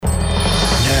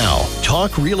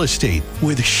Talk Real Estate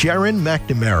with Sharon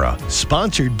McNamara,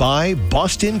 sponsored by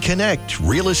Boston Connect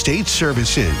Real Estate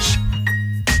Services.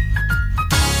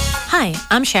 Hi,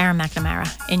 I'm Sharon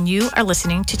McNamara, and you are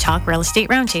listening to Talk Real Estate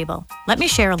Roundtable. Let me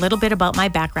share a little bit about my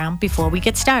background before we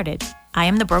get started. I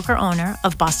am the broker-owner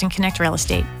of Boston Connect Real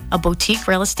Estate, a boutique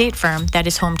real estate firm that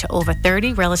is home to over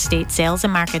 30 real estate sales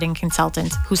and marketing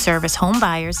consultants who service home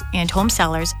buyers and home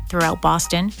sellers throughout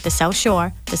Boston, the South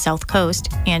Shore, the South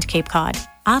Coast, and Cape Cod.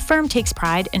 Our firm takes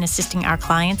pride in assisting our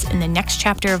clients in the next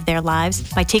chapter of their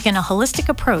lives by taking a holistic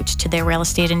approach to their real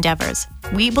estate endeavors.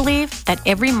 We believe that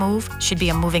every move should be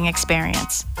a moving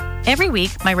experience. Every week,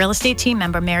 my real estate team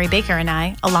member, Mary Baker, and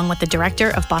I, along with the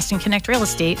director of Boston Connect Real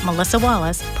Estate, Melissa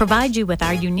Wallace, provide you with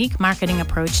our unique marketing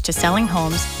approach to selling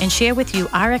homes and share with you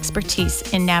our expertise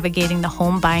in navigating the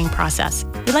home buying process.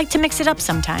 We like to mix it up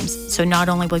sometimes, so not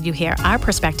only will you hear our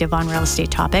perspective on real estate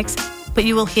topics, but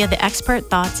you will hear the expert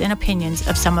thoughts and opinions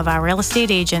of some of our real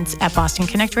estate agents at Boston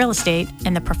Connect Real Estate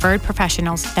and the preferred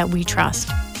professionals that we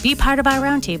trust. Be part of our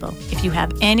roundtable. If you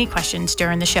have any questions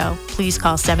during the show, please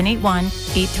call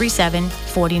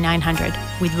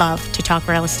 781-837-4900. We'd love to talk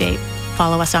real estate.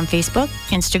 Follow us on Facebook,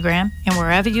 Instagram, and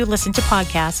wherever you listen to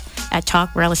podcasts at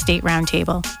Talk Real Estate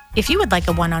Roundtable. If you would like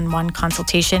a one-on-one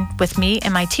consultation with me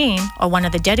and my team or one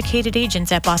of the dedicated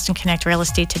agents at Boston Connect Real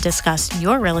Estate to discuss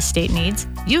your real estate needs,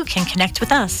 you can connect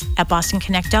with us at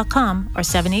bostonconnect.com or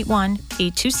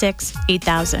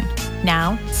 781-826-8000.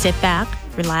 Now, sit back,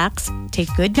 relax,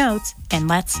 take good notes, and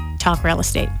let's talk real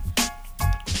estate.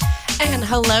 And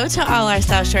hello to all our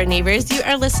South Shore neighbors. You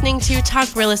are listening to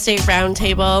Talk Real Estate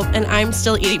Roundtable, and I'm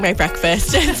still eating my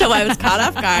breakfast, so I was caught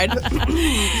off guard.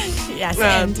 Yes,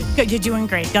 and good, you're doing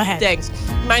great. Go ahead. Thanks.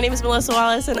 My name is Melissa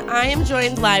Wallace, and I am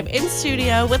joined live in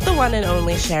studio with the one and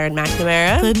only Sharon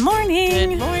McNamara. Good morning.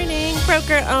 Good morning.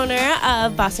 Broker owner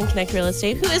of Boston Connect Real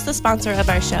Estate, who is the sponsor of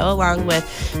our show, along with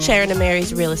Sharon and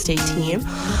Mary's real estate team.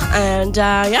 And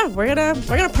we're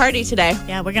gonna party today.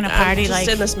 Yeah, we're gonna party just like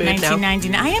in this mood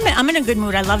 1999. I'm in a good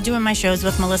mood. I love doing my shows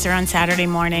with Melissa on Saturday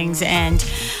mornings, and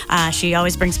she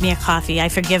always brings me a coffee. I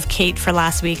forgive Kate for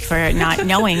last week for not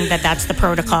knowing that that's the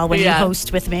protocol when you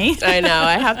host with me. I know.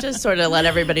 I have to sort of let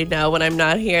everybody know when I'm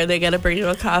not here. They got to bring you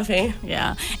a coffee.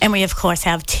 Yeah. And we, of course,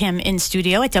 have Tim in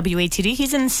studio at WATD.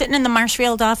 He's sitting in the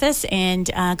Marshfield office.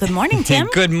 And good morning, Tim.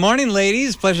 Good morning,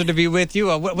 ladies. Pleasure to be with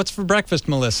you. What's for breakfast,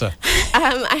 Melissa?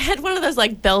 I had one of those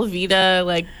like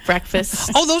Belvita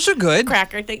breakfast. Oh, those are good.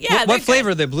 Cracker thing. Yeah. What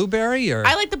flavor? The blueberry or?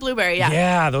 I like the blueberry. Yeah.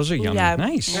 Yeah, those are yummy. Yeah.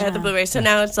 Nice. I had the blueberry, so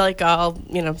now it's like all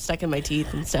stuck in my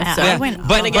teeth and stuff. So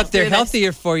but they're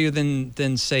healthier for you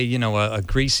than say a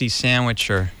greasy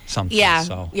sandwich or something. Yeah.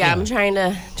 So, I'm trying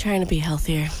to be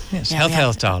healthier. Yes.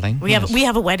 Health, darling. We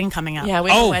have a wedding coming up. Yeah.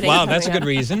 We have a wedding. Wow, coming that's a good up.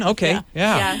 reason. Okay.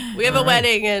 Yeah. We have a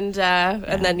wedding and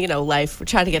then life. We're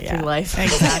trying to get through life.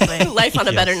 Exactly. Life on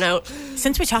a better note.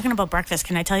 Since we're talking about breakfast,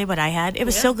 can I tell you what I had? It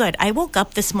was so good. I woke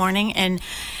up this morning and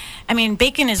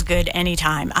bacon is good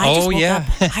anytime. I just woke up.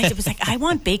 I was like, I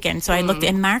want bacon. So I looked,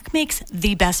 and Mark makes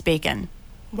the best bacon.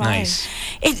 Why? Nice.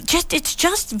 It's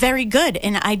just very good.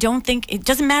 And I don't think, it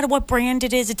doesn't matter what brand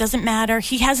it is. It doesn't matter.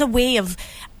 He has a way of,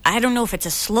 I don't know if it's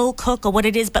a slow cook or what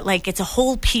it is, but it's a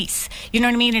whole piece. You know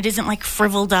what I mean? It isn't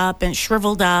shriveled up and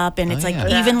it's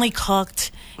evenly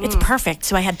cooked. It's perfect.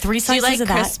 So I had 3 slices of that.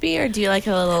 Do you like crispy or do you like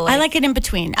a little I like it in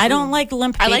between. I don't like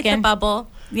limp bacon. I like the bubble.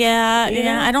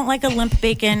 Yeah. I don't like a limp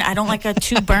bacon. I don't like a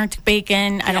too burnt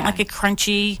bacon. I don't like it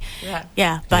crunchy. But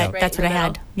that's what I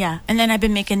had. Yeah. And then I've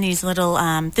been making these little,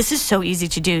 this is so easy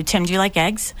to do. Tim, do you like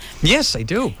eggs? Yes, I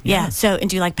do. Yeah. So,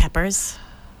 and do you like peppers?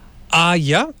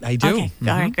 Yeah, I do. Okay, all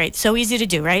right, great. So easy to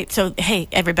do, right? So, hey,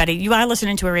 everybody, you are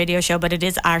listening to a radio show, but it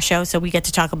is our show, so we get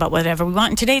to talk about whatever we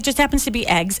want. And today it just happens to be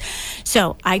eggs.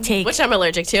 So I take... Which I'm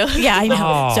allergic to. Yeah, I know.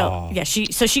 Oh. So, yeah,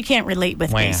 she can't relate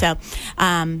with me. So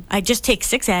I just take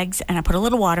 6 eggs, and I put a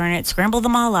little water in it, scramble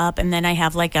them all up, and then I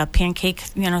have a pancake,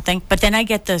 thing. But then I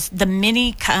get the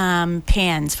mini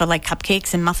pans for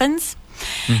cupcakes and muffins.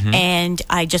 Mm-hmm. And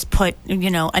I just put,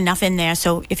 enough in there.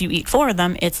 So if you eat 4 of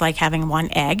them, it's like having 1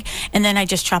 egg. And then I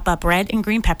just chop up red and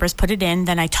green peppers, put it in.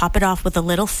 Then I top it off with a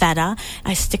little feta.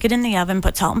 I stick it in the oven,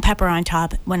 put salt and pepper on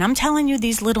top. When I'm telling you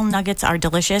these little nuggets are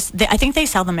delicious, I think they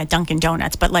sell them at Dunkin'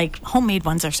 Donuts, but homemade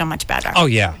ones are so much better. Oh,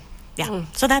 yeah. Yeah.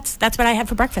 So that's what I had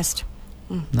for breakfast.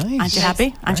 Nice. Aren't you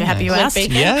happy? Aren't you happy you With asked?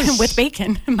 bacon? Yes. With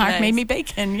bacon. Mark Nice. made me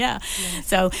bacon, yeah.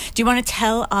 So do you want to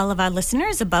tell all of our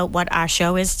listeners about what our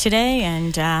show is today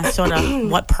and sort of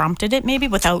what prompted it, maybe,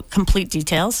 without complete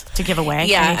details to give away?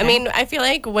 Yeah, anything? I mean, I feel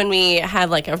like when we have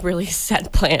like a really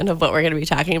set plan of what we're going to be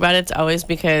talking about, it's always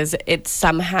because it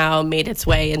somehow made its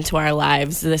way into our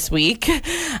lives this week.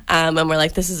 And we're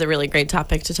like, this is a really great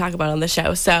topic to talk about on the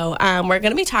show. So we're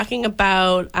going to be talking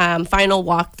about final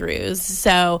walkthroughs.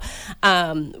 So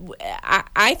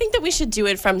I think that we should do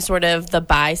it from sort of the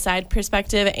buy side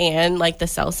perspective and like the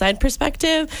sell side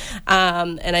perspective.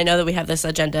 And I know that we have this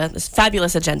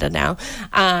fabulous agenda now.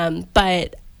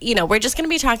 But we're just going to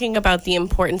be talking about the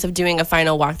importance of doing a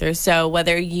final walkthrough. So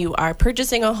whether you are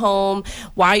purchasing a home,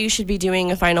 why you should be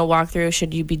doing a final walkthrough,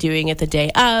 should you be doing it the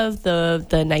day of,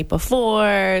 the night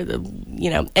before,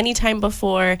 any time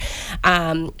before,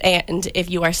 and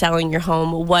if you are selling your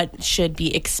home, what should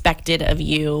be expected of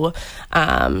you,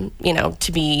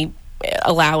 to be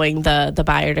allowing the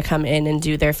buyer to come in and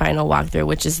do their final walkthrough,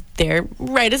 which is their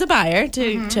right as a buyer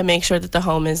to make sure that the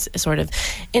home is sort of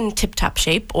in tip-top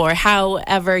shape, or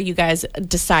however you guys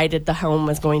decided the home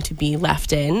was going to be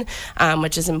left in,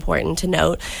 which is important to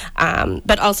note.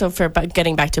 But also for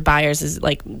getting back to buyers is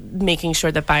like making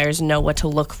sure that buyers know what to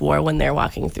look for when they're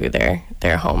walking through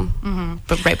their home,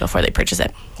 but right before they purchase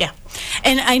it. Yeah.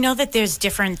 And I know that there's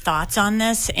different thoughts on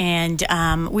this, and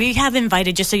we have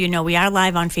invited, just so you know, we are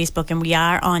live on Facebook and we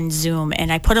are on Zoom,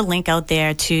 and I put a link out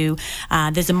there to,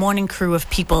 there's a morning crew of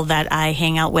people that I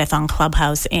hang out with on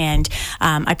Clubhouse, and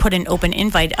I put an open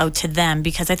invite out to them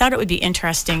because I thought it would be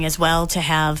interesting as well to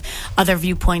have other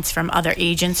viewpoints from other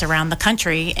agents around the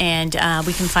country, and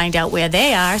we can find out where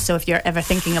they are. So if you're ever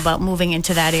thinking about moving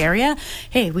into that area,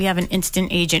 hey, we have an instant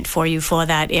agent for you for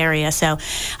that area. So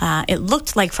it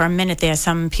looked like for a minute there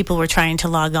some people were trying to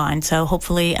log on, so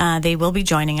hopefully they will be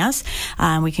joining us.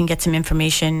 We can get some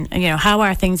information, how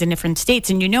are things in different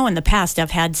states. And in the past I've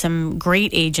had some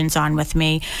great agents on with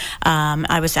me.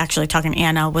 I was actually talking,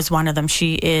 Anna was one of them.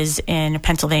 She is in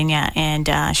Pennsylvania,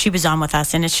 and she was on with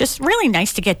us, and it's just really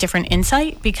nice to get different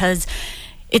insight, because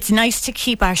it's nice to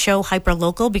keep our show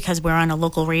hyper-local because we're on a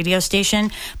local radio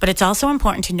station, but it's also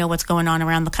important to know what's going on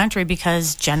around the country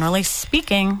because, generally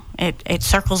speaking, it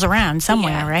circles around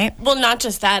somewhere, right? Well, not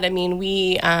just that. I mean,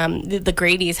 we, the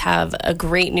Grady's have a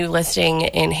great new listing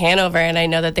in Hanover, and I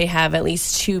know that they have at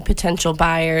least 2 potential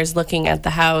buyers looking at the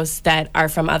house that are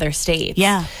from other states.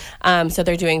 Yeah. So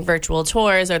they're doing virtual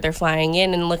tours, or they're flying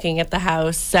in and looking at the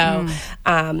house. So,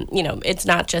 it's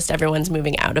not just everyone's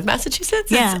moving out of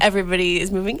Massachusetts. Yeah. It's everybody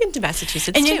is moving into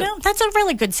Massachusetts, and too. That's a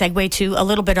really good segue to a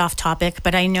little bit off topic,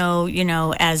 but I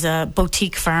know, as a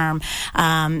boutique firm,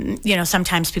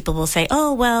 sometimes people will say,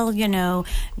 oh, well,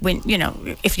 when,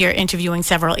 if you're interviewing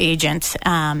several agents,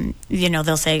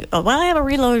 they'll say, oh, well, I have a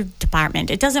reload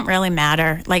department. It doesn't really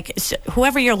matter. Like,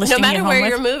 whoever you're listing no matter your home where with,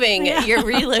 you're moving, you're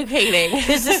relocating.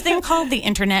 There's this thing called the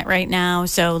internet right now,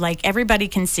 so like everybody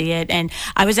can see it. And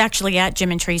I was actually at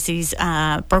Jim and Tracy's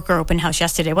broker open house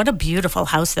yesterday. What a beautiful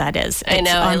house that is. I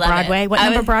know, I on love Broadway. it. What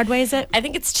number Broadway is it? I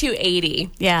think it's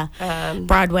 280. Yeah,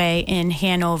 Broadway in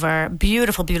Hanover.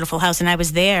 Beautiful, beautiful house. And I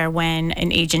was there when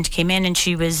an agent came in, and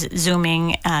she was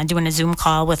Zooming, doing a Zoom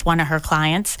call with one of her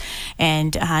clients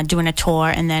and doing a tour.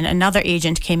 And then another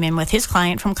agent came in with his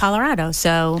client from Colorado.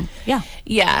 So, yeah.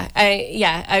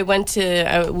 I went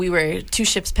to, we were 2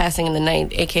 ships passing in the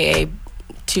night, aka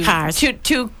two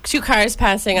cars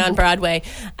passing on Broadway.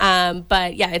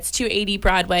 But yeah, it's 280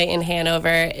 Broadway in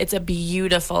Hanover. It's a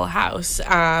beautiful house.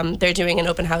 They're doing an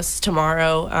open house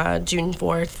tomorrow, June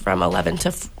 4th from 11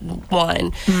 to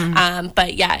 1.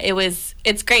 But yeah,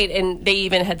 it's great. And they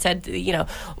even had said,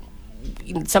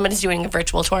 somebody's doing a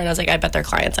virtual tour, and I was like, I bet their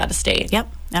client's out of state.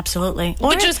 Yep, absolutely.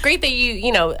 Which was great that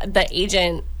the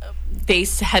agent, they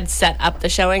had set up the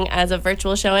showing as a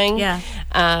virtual showing,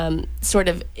 sort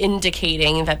of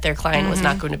indicating that their client was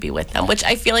not going to be with them, which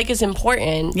I feel like is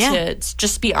important to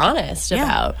just be honest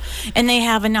about. And they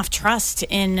have enough trust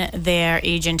in their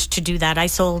agent to do that. I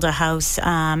sold a house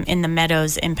in the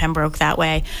Meadows in Pembroke that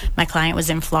way. My client was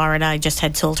in Florida. I just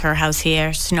had sold her house here,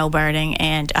 snowbirding,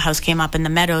 and a house came up in the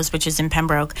Meadows, which is in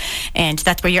Pembroke, and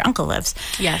that's where your uncle lives.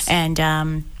 Yes.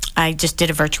 And I just did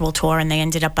a virtual tour, and they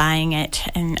ended up buying it,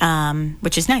 and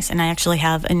which is nice. And I actually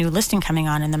have a new listing coming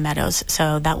on in the Meadows,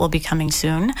 so that will be coming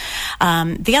soon.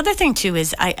 The other thing, too,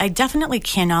 is I definitely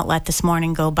cannot let this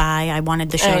morning go by. I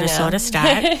wanted the show to sort of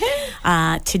start.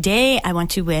 Today, I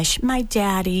want to wish my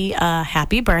daddy a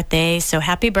happy birthday. So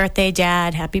happy birthday,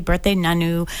 Dad. Happy birthday,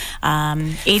 Nanu.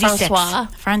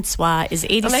 86. Francois is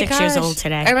 86 years old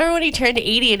today. I remember when he turned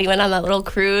 80 and he went on that little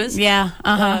cruise. Yeah.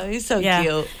 Oh, he's so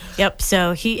cute. Yep.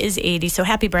 So he is 80. So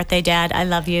happy birthday, Dad. I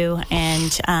love you.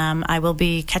 And I will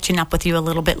be catching up with you a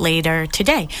little bit later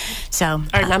today. So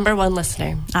Our number one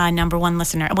listener. number one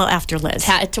listener. Well, after Liz.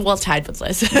 Tied with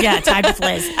Liz. Yeah, tied with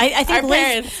Liz. I think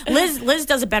Our Liz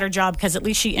does a better job because at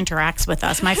least she interacts with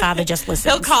us. My father just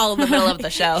listens. He'll call in the middle of the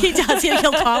show. He does.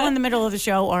 He'll call in the middle of the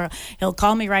show, or he'll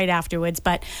call me right afterwards.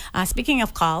 But speaking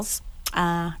of calls,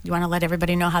 you want to let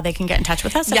everybody know how they can get in touch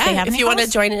with us? If you want to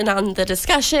join in on the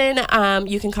discussion,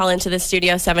 you can call into the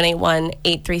studio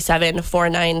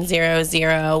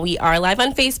 781-837-4900. We are live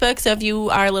on Facebook, so if you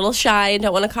are a little shy and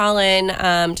don't want to call in,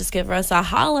 just give us a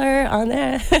holler on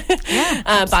there.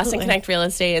 Yeah, Boston Connect Real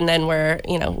Estate, and then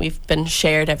we've been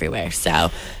shared everywhere, so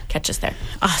catch us there.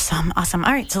 Awesome. All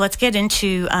right, so let's get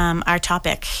into our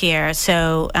topic here.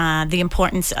 So the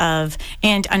importance of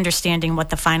and understanding what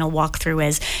the final walkthrough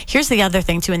is. Here's the other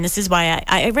thing too, and this is why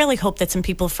I really hope that some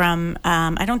people from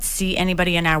I don't see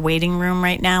anybody in our waiting room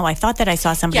right now. I thought that I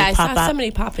saw somebody I pop saw up.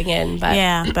 somebody popping in, but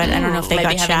I don't know if they might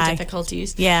got be shy. having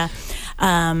difficulties. Yeah.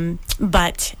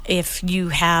 But if you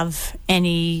have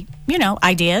any,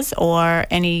 ideas or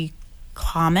any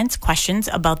comments, questions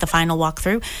about the final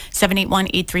walkthrough,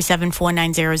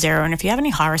 781-837-4900. And if you have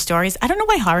any horror stories, I don't know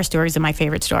why horror stories are my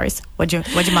favorite stories. What'd your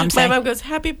mom say? My mom goes,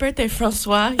 "Happy birthday,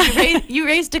 Francois. You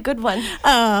raised a good one."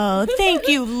 Oh, thank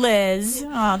you, Liz.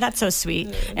 Oh, that's so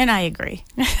sweet. And I agree.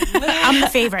 I'm the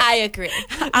favorite. I agree.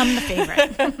 I'm the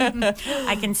favorite.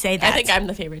 I can say that. I think I'm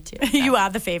the favorite too. You are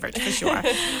the favorite for sure.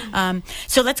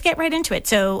 So let's get right into it.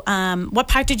 So what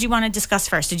part did you want to discuss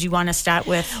first? Did you want to start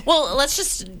with? Well, let's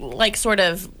just sort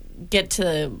of get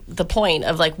to the point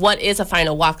of what is a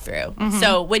final walkthrough. Mm-hmm.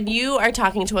 So when you are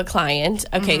talking to a client,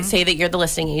 say that you're the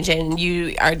listing agent and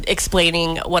you are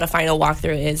explaining what a final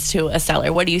walkthrough is to a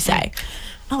seller, what do you say?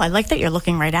 Oh, I like that you're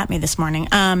looking right at me this morning.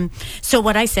 So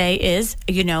what I say is,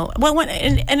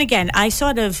 and again, I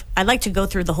like to go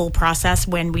through the whole process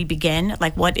when we begin,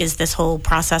 what is this whole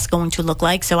process going to look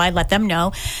like? So I let them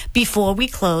know before we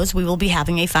close, we will be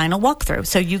having a final walkthrough.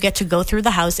 So you get to go through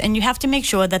the house, and you have to make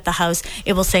sure that the house,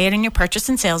 it will say it in your purchase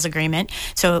and sales agreement.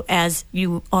 So as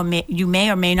you may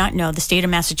or may not know, the state of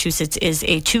Massachusetts is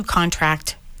a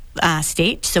 2-contract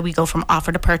state. So we go from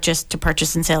offer to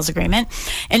purchase and sales agreement.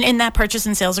 And in that purchase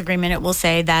and sales agreement, it will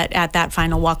say that at that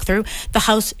final walkthrough, the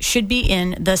house should be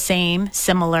in the same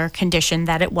similar condition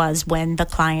that it was when the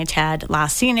client had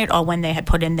last seen it or when they had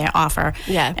put in their offer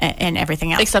and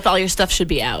everything else. Except all your stuff should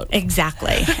be out.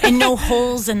 Exactly. And no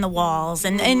holes in the walls.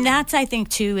 And that's, I think,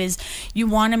 too, is you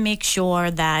want to make sure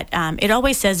that it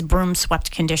always says broom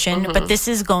swept condition, but this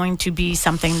is going to be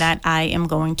something that I am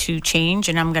going to change,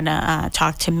 and I'm going to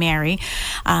talk to Mary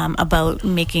about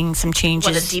making some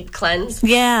changes. What, a deep cleanse?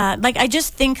 Yeah, I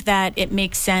just think that it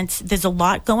makes sense. There's a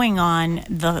lot going on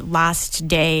the last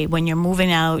day when you're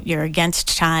moving out, you're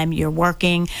against time, you're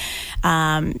working.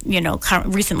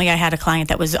 Recently I had a client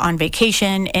that was on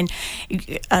vacation, and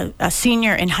a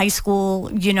senior in high school,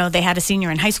 they had a senior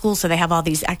in high school, so they have all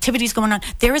these activities going on.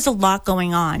 There is a lot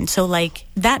going on. So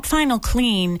that final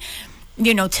clean,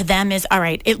 to them is, all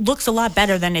right, it looks a lot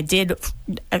better than it did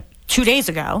 2 days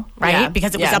ago, right? Yeah.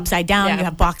 Because it was upside down. Yeah. You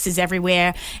have boxes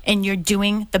everywhere, and you're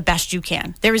doing the best you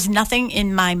can. There is nothing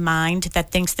in my mind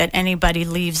that thinks that anybody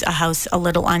leaves a house a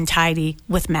little untidy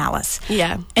with malice.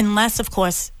 Yeah. Unless, of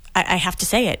course, I have to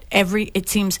say it. It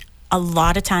seems a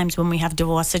lot of times when we have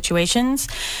divorce situations,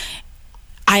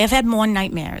 I have had more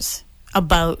nightmares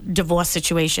about divorce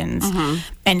situations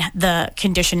and the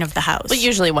condition of the house. But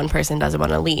usually one person doesn't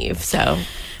want to leave, so...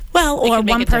 Well, or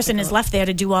one person is left there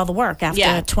to do all the work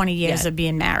after 20 years Yeah. of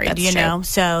being married, That's true.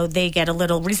 So they get a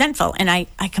little resentful. And I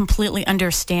completely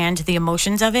understand the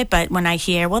emotions of it. But when I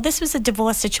hear, well, this was a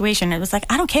divorce situation, it was I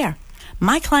don't care.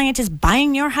 My client is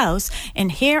buying your house,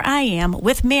 and here I am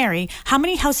with Mary. How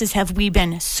many houses have we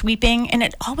been sweeping? And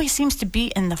it always seems to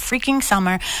be in the freaking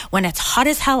summer when it's hot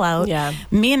as hell out. Yeah.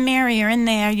 Me and Mary are in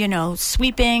there,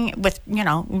 sweeping with,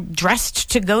 dressed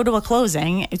to go to a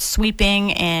closing. It's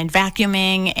sweeping and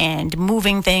vacuuming and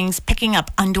moving things, picking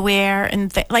up underwear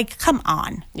and come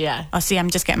on. Yeah. Oh, see, I'm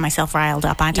just getting myself riled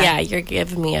up, aren't I? Yeah, you're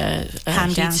giving me a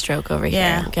heat down. stroke over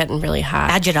Yeah. here. I'm getting really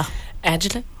hot. Agita.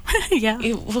 Agita? Yeah.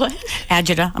 What?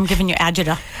 Agita. I'm giving you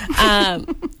agita.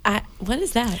 What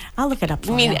is that? I'll look it up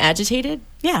for You mean you. agitated?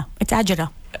 Yeah, it's agita.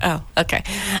 Oh, okay.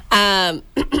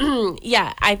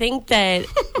 Yeah, I think that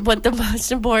what the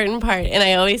most important part, and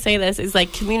I always say this, is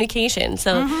communication.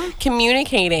 So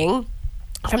communicating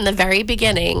from the very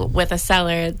beginning with a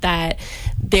seller that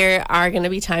there are going to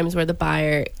be times where the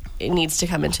buyer it needs to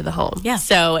come into the home. Yeah.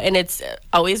 So, and it's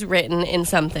always written in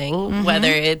something,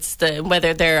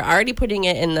 whether they're already putting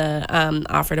it in the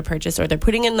offer to purchase or they're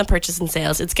putting it in the purchase and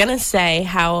sales. It's going to say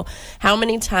how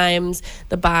many times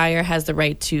the buyer has the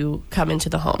right to come into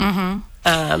the home.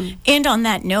 And on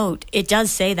that note, it does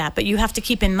say that, but you have to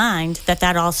keep in mind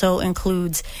that also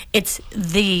includes it's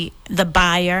the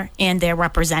buyer and their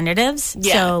representatives.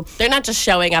 Yeah. So they're not just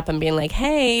showing up and being like,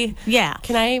 "Hey, yeah,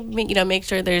 can I make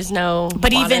sure there's no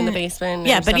water in the basement?"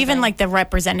 Yeah, or but something? even like the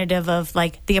representative of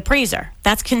like the appraiser,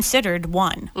 that's considered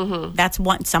one. That's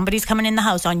one. Somebody's coming in the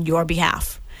house on your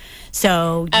behalf.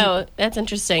 So that's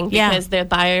interesting Yeah. because the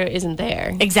buyer isn't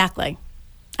there. exactly.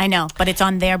 I know, but it's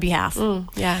on their behalf.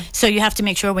 Yeah. So you have to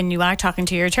make sure when you are talking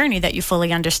to your attorney that you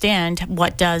fully understand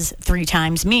what does 3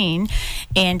 times mean,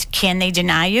 and can they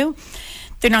deny you?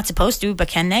 They're not supposed to, but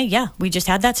can they? Yeah, we just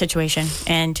had that situation,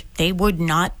 and they would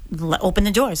not open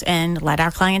the doors and let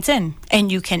our clients in. And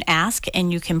you can ask,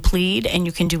 and you can plead, and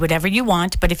you can do whatever you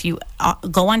want, but if you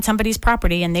go on somebody's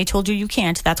property and they told you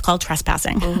can't, that's called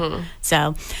trespassing.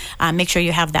 So make sure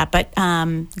you have that. But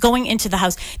going into the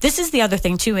house, this is the other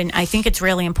thing too, and I think it's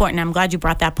really important. I'm glad you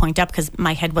brought that point up because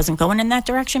my head wasn't going in that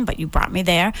direction, but you brought me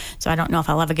there. So I don't know if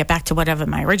I'll ever get back to whatever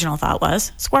my original thought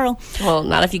was. Squirrel. Well,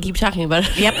 not if you keep talking about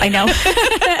it. Yep, I know.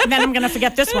 And then I'm going to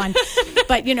forget this one.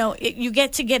 But you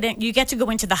get to go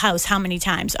into the house how many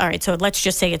times? All right, so let's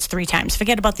just say it's 3 times.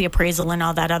 Forget about the appraisal and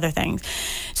all that other things.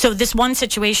 So this one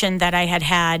situation that I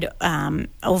had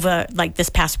over like this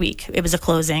past week, it was a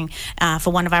closing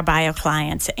for one of our buyer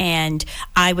clients, and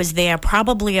I was there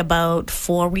probably about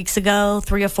 3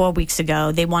 or 4 weeks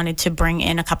ago. They wanted to bring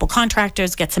in a couple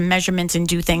contractors, get some measurements and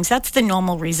do things. That's the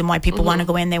normal reason why people want to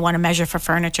go in. They want to measure for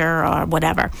furniture or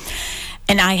whatever.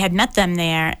 And I had met them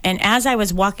there, and as I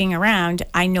was walking around,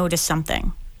 I noticed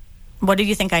something. What do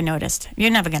you think I noticed? You're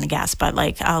never going to guess, but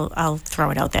like I'll throw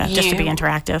it out there just to be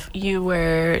interactive. You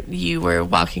were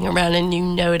walking around and you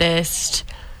noticed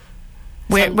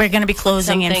We're going to be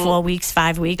closing in 4 weeks,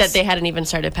 5 weeks. that they hadn't even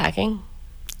started packing.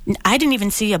 I didn't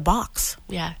even see a box.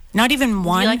 Yeah. Not even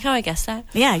one. You like how I guessed that?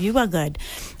 Yeah, you are good.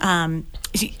 But I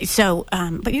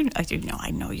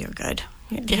know you're good.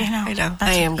 Yeah, I know.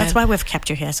 I am good. That's why we've kept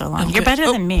you here so long. You're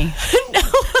better than me.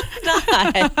 No,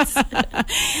 I'm not.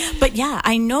 But yeah,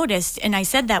 I noticed, and I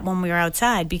said that when we were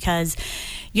outside because,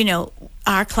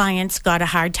 our clients got a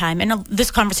hard time. And this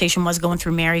conversation was going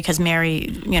through Mary because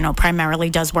Mary,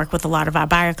 primarily does work with a lot of our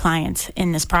buyer clients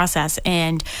in this process.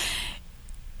 And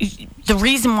the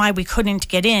reason why we couldn't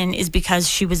get in is because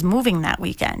she was moving that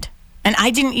weekend. And I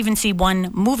didn't even see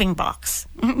one moving box,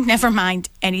 never mind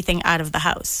anything out of the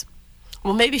house.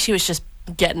 Well, maybe she was just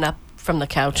getting up from the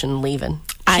couch and leaving.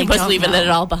 I She was don't leaving know. it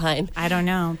all behind. I don't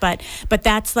know, but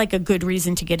that's like a good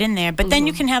reason to get in there. But then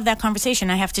you can have that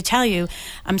conversation. I have to tell you,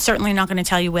 I'm certainly not going to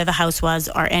tell you where the house was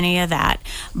or any of that,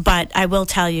 but I will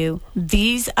tell you,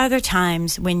 these are the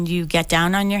times when you get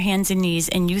down on your hands and knees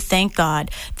and you thank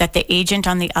God that the agent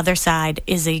on the other side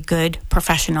is a good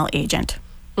professional agent.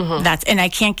 And I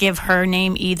can't give her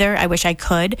name either. I wish I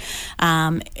could.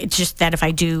 It's just that if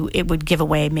I do, it would give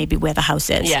away maybe where the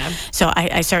house is. Yeah. So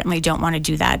I certainly don't want to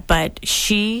do that. But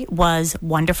she was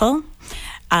wonderful.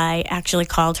 I actually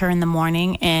called her in the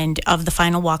morning and of the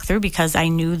final walkthrough because I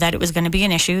knew that it was going to be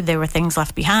an issue. There were things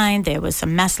left behind. There was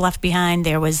some mess left behind.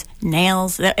 There was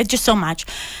nails. Just so much.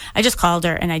 I just called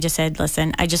her and I just said,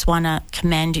 listen, I just want to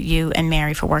commend you and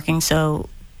Mary for working so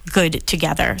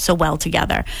well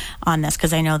together on this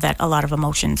because I know that a lot of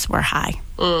emotions were high.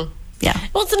 Yeah.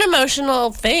 Well, it's an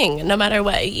emotional thing, no matter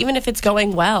what. Even if it's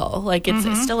going well, like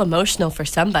it's still emotional for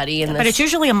somebody. But it's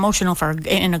usually emotional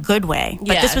in a good way.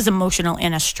 But Yeah. this was emotional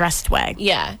in a stressed way.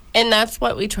 Yeah, and that's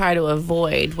what we try to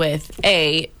avoid with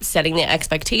setting the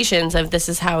expectations of this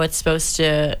is how it's supposed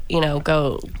to,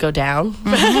 go down.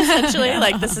 Essentially,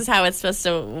 like this is how it's supposed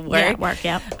to work.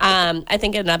 Yep. I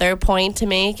think another point to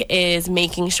make is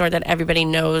making sure that everybody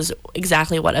knows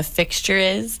exactly what a fixture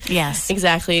is. Yes.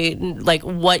 Exactly, like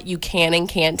what you can and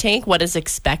can't take, what is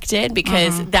expected,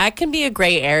 because that can be a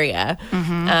gray area.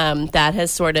 That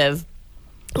has sort of,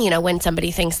 when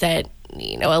somebody thinks that,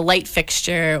 a light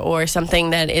fixture or something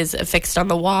that is affixed on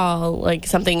the wall, like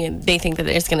something they think that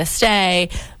is going to stay,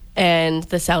 and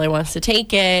the seller wants to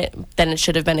take it, then it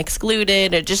should have been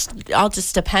excluded. It all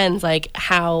just depends, like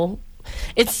how.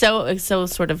 It's so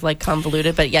sort of like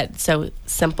convoluted, but yet so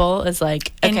simple. It's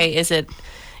like, okay, is it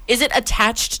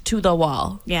attached to the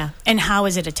wall? Yeah. And how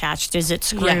is it attached? Is it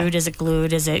screwed? Yeah. Is it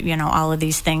glued? Is it, all of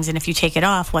these things? And if you take it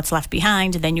off, what's left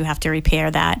behind? Then you have to repair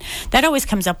that. That always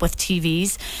comes up with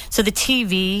TVs. So the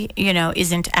TV,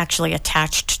 isn't actually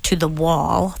attached to the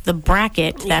wall. The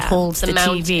bracket that holds the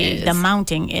mount TV, is. the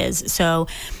mounting is. So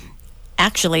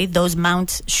actually, those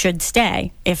mounts should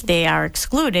stay. If they are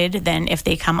excluded, then if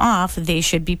they come off, they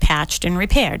should be patched and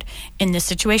repaired. In this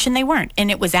situation, they weren't. And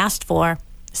it was asked for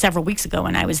several weeks ago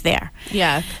when I was there.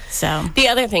 Yeah. So the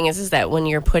other thing is that when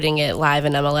you're putting it live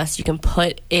in MLS, you can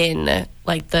put in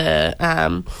like the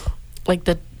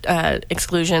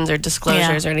exclusions or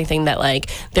disclosures or anything that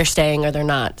like they're staying or they're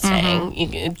not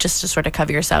staying, just to sort of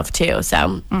cover yourself too.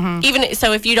 So even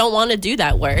so, if you don't want to do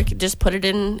that work, just put it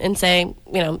in and say,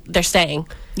 they're staying.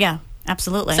 Yeah,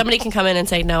 absolutely. Somebody can come in and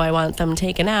say, no, I want them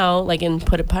taken out, like, and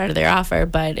put it part of their offer.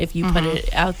 But if you put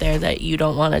it out there that you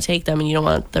don't want to take them and you don't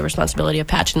want the responsibility of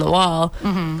patching the wall.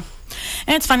 And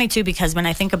it's funny too, because when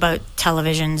I think about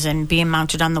televisions and being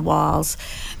mounted on the walls,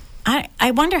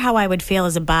 I wonder how I would feel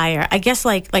as a buyer. I guess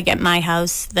like at my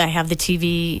house, I have the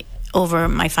TV over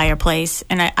my fireplace,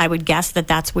 and I would guess that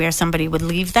that's where somebody would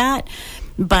leave that.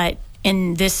 But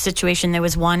in this situation, there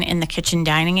was one in the kitchen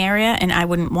dining area, and I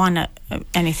wouldn't want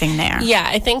anything there. Yeah,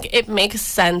 I think it makes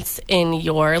sense in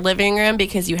your living room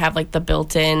because you have like the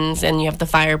built-ins and you have the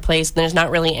fireplace. And there's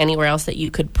not really anywhere else that you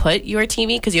could put your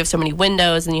TV because you have so many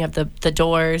windows and you have the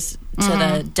doors to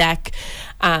the deck.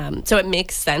 So it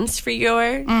makes sense for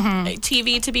your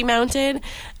TV to be mounted.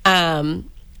 I'm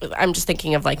just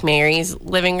thinking of like Mary's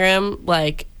living room.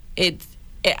 Like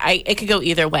it could go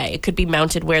either way. It could be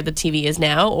mounted where the TV is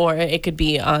now, or it could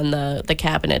be on the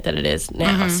cabinet that it is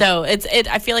now. So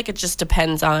I feel like it just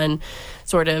depends on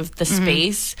sort of the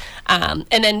space. And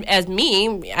then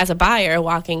as a buyer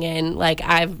walking in, like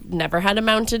I've never had a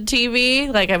mounted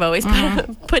TV. Like I've always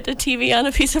put the TV on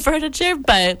a piece of furniture.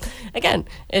 But again,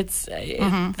 it's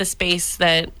the space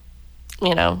that,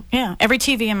 Yeah, every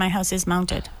TV in my house is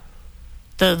mounted.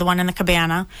 The one in the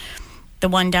cabana, the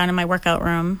one down in my workout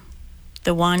room,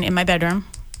 the one in my bedroom.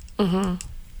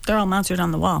 They're all mounted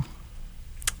on the wall.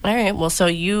 All right. Well, so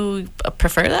you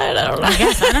prefer that? I don't know. I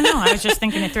guess. I don't know. I was just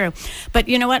thinking it through. But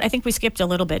you know what? I think we skipped a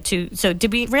little bit too. So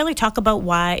did we really talk about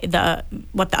what the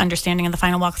understanding of the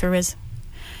final walkthrough is?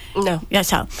 No. Yeah.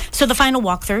 So the final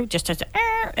walkthrough, just as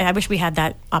I wish we had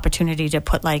that opportunity to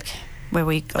put like where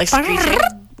we go. Like screeching?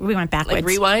 We went backwards. Like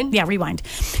rewind? Yeah, rewind.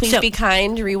 Please be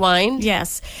kind, rewind.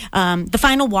 Yes. The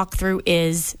final walkthrough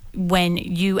is when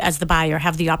you, as the buyer,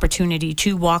 have the opportunity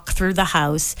to walk through the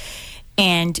house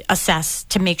and assess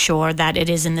to make sure that it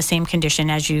is in the same condition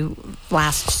as you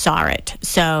last saw it.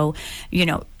 So,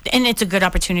 and it's a good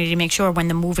opportunity to make sure when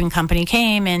the moving company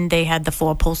came and they had the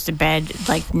 4-posted bed,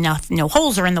 like no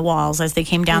holes are in the walls as they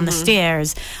came down the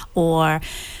stairs. Or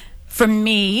for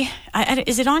me,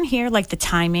 is it on here, like the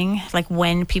timing, like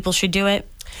when people should do it?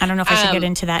 I don't know if I should get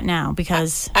into that now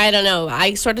because... I don't know.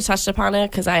 I sort of touched upon it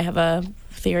because I have a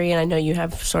theory, and I know you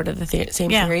have sort of the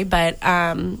same theory. But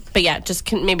yeah,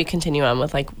 just maybe continue on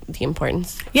with like the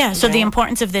importance. Yeah, so the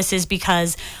importance of this is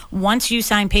because once you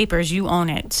sign papers, you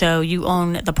own it. So you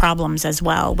own the problems as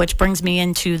well, which brings me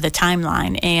into the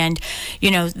timeline. And,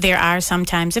 there are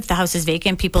sometimes, if the house is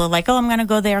vacant, people are like, oh, I'm going to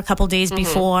go there a couple days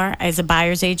before as a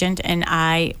buyer's agent, and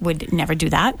I would never do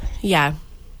that. Yeah.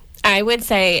 I would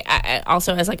say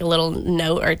also as like a little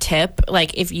note or tip,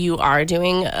 like if you are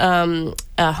doing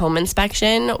a home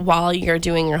inspection, while you're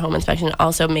doing your home inspection,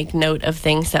 also make note of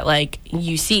things that like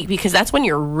you see, because that's when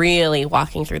you're really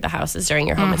walking through the houses during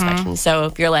your home inspection.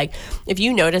 So if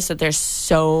you notice that there's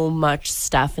so much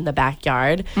stuff in the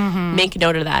backyard, make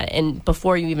note of that. And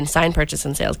before you even sign purchase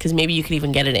and sales, because maybe you could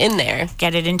even get it in there.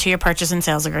 Get it into your purchase and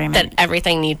sales agreement. That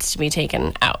everything needs to be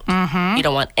taken out. You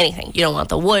don't want anything. You don't want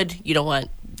the wood. You don't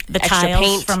want the tiles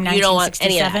paint from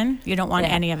 1967. You don't want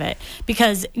any of it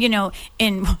because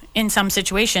in some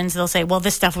situations they'll say, well,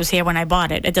 this stuff was here when I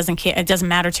bought it. It doesn't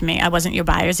matter to me. I wasn't your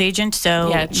buyer's agent,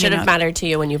 so it should have mattered to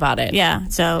you when you bought it. Yeah,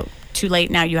 so too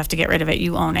late now. You have to get rid of it.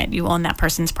 You own it. You own that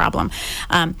person's problem.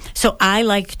 So I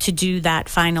like to do that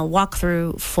final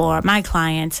walkthrough for my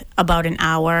clients about an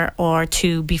hour or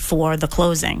two before the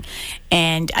closing.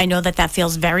 And I know that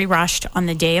feels very rushed on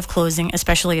the day of closing,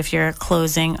 especially if you're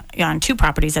closing on 2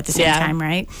 properties at the same time,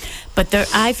 right? But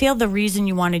I feel the reason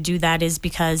you want to do that is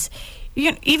because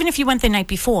even if you went the night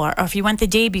before or if you went the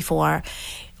day before,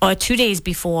 or 2 days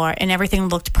before and everything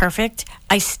looked perfect,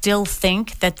 I still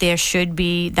think that there should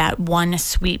be that one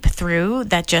sweep through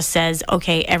that just says,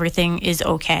 okay, everything is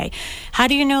okay. How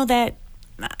do you know that?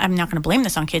 I'm not going to blame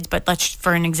this on kids, but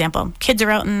for an example, kids are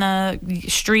out in the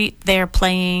street, they're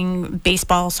playing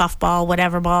baseball, softball,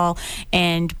 whatever ball,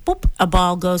 and boop, a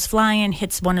ball goes flying,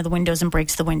 hits one of the windows and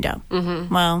breaks the window.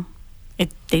 Well,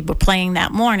 they were playing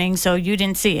that morning, so you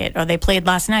didn't see it, or they played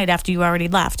last night after you already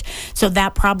left. So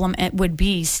that problem, it would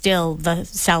be still the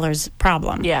seller's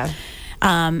problem. Yeah.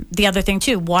 The other thing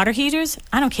too, water heaters,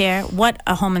 I don't care what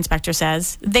a home inspector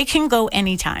says, they can go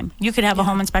anytime. You could have a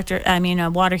a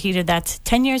water heater that's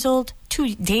 10 years old,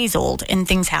 2 days old, and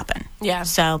things happen. Yeah.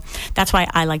 So that's why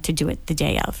I like to do it the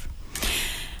day of.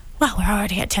 Well, we're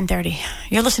already at 10:30.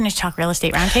 You're listening to Talk Real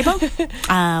Estate Roundtable.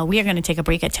 We are going to take a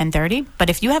break at 10:30.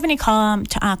 But if you have any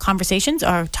conversations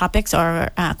or topics or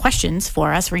questions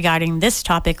for us regarding this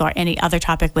topic or any other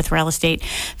topic with real estate,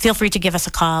 feel free to give us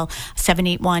a call,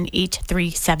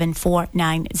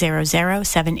 781-837-4900,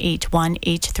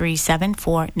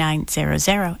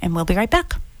 781-837-4900. And we'll be right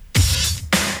back.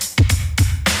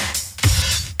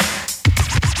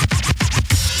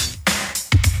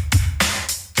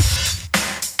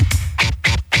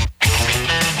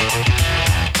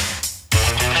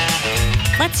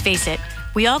 Let's face it,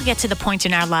 we all get to the point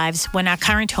in our lives when our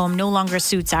current home no longer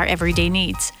suits our everyday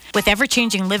needs. With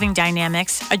ever-changing living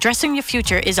dynamics, addressing your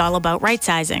future is all about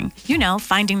right-sizing. You know,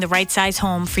 finding the right size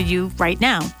home for you right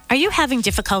now. Are you having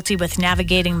difficulty with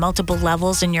navigating multiple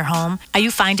levels in your home? Are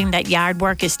you finding that yard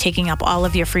work is taking up all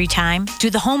of your free time? Do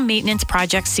the home maintenance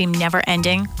projects seem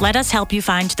never-ending? Let us help you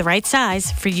find the right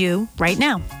size for you right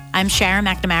now. I'm Sharon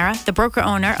McNamara, the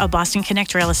broker-owner of Boston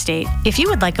Connect Real Estate. If you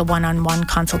would like a one-on-one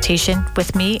consultation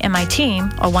with me and my team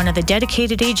or one of the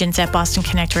dedicated agents at Boston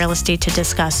Connect Real Estate to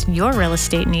discuss your real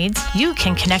estate needs, you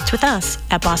can connect with us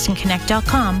at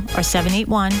bostonconnect.com or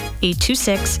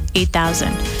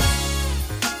 781-826-8000.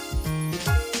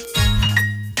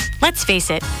 Let's face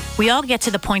it, we all get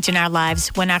to the point in our lives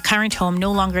when our current home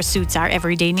no longer suits our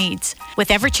everyday needs.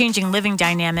 With ever-changing living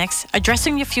dynamics,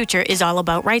 addressing your future is all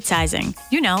about right-sizing.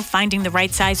 You know, finding the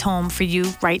right size home for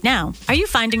you right now. Are you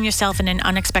finding yourself in an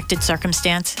unexpected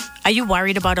circumstance? Are you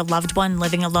worried about a loved one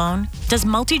living alone? Does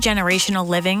multi-generational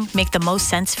living make the most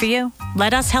sense for you?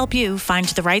 Let us help you find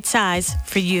the right size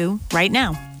for you right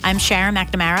now. I'm Sharon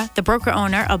McNamara, the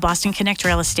broker-owner of Boston Connect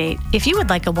Real Estate. If you would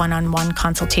like a one-on-one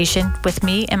consultation with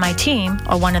me and my team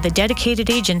or one of the dedicated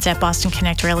agents at Boston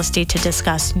Connect Real Estate to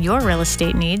discuss your real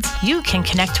estate needs, you can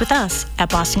connect with us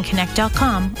at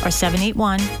bostonconnect.com or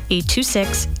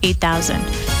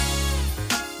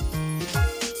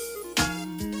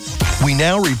 781-826-8000. We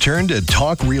now return to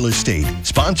Talk Real Estate,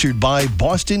 sponsored by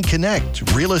Boston Connect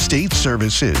Real Estate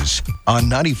Services on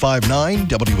 95.9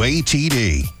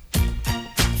 WATD.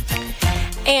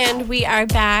 And we are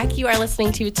back. You are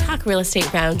listening to Talk Real Estate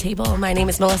Roundtable. My name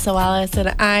is Melissa Wallace,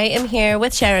 and I am here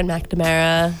with Sharon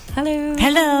McNamara. Hello.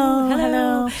 Hello.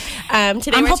 Hello.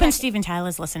 Today I'm hoping Steven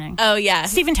Tyler's listening. Oh, yeah.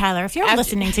 Steven Tyler, if you're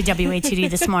listening to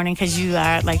WATD this morning because you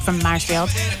are like from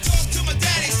Marshfield,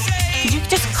 could you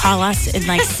just call us and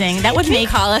like sing? That would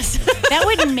call us. That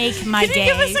would make my day.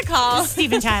 Give us a call.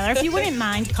 Steven Tyler, if you wouldn't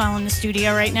mind calling the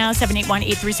studio right now,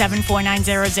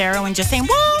 781-837-4900 and just saying,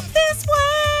 walk this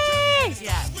way.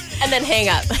 Yeah. And then hang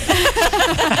up.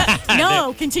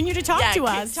 No, continue to talk to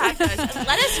us. Talk to us.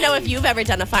 Let us know if you've ever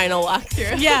done a final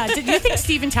walkthrough. Yeah. Do you think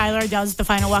Steven Tyler does the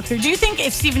final walkthrough? Do you think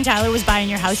if Steven Tyler was buying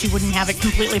your house, you wouldn't have it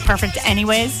completely perfect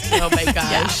anyways? Oh, my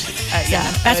gosh.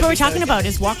 Yeah. That's what we're talking about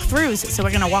is walkthroughs. So we're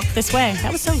going to walk this way.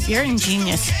 That was so, you're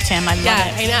ingenious, Tim. I love it.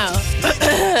 Yeah, I know.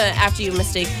 After you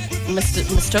mistook Mistook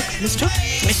him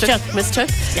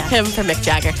for Mick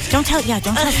Jagger. Don't tell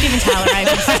Steven Tyler I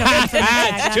mistook him for Mick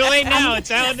Jagger. It's too late now.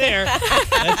 It's out there.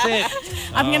 That's it.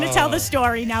 I'm going to tell the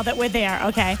story now that we're there,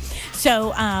 okay?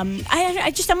 So I'm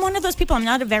one of those people. I'm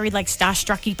not a very like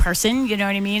starstrucky person. You know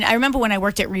what I mean? I remember when I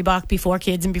worked at Reebok before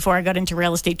kids and before I got into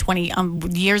real estate 20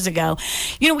 years ago.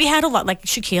 You know, we had a lot like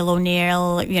Shaquille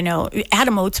O'Neal. You know,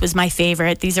 Adam Oates was my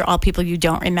favorite. These are all people you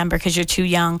don't remember because you're too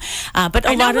young. But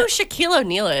I know who Shaquille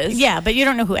O'Neal is. Yeah, but you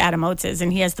don't know who Adam Oates is,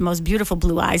 and he has the most beautiful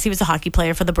blue eyes. He was a hockey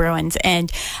player for the Bruins,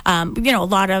 and you know, a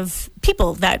lot of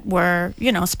people that were,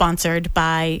 you know, sponsored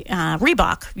by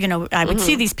Reebok. You know, I would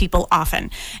see these people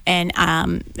often, and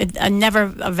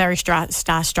never a very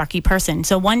starstrucky person.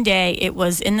 So one day, it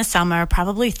was in the summer,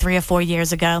 probably 3 or 4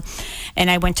 years ago,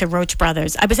 and I went to Roach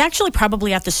Brothers. I was actually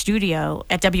probably at the studio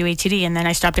at WATD, and then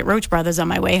I stopped at Roach Brothers on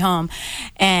my way home,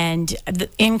 and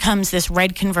in comes this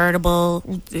red convertible,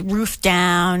 roof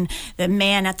down, the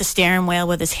man at the steering wheel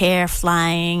with his hair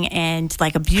flying, and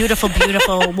like a beautiful,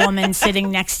 beautiful woman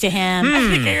sitting next to him. I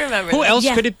think I remember. Who else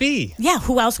could it be? Yeah,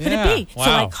 who else could it be? Wow.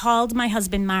 So I called my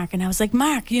husband, Mark, and I was like,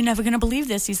 Mark, you're never going to believe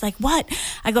this. He's like, what?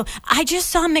 I go, I just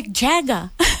saw Mick Jagger.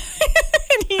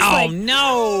 And he's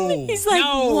no. He's like,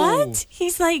 what?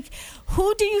 He's like,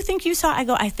 who do you think you saw? I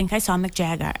go, I think I saw Mick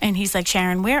Jagger. And he's like,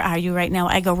 Sharon, where are you right now?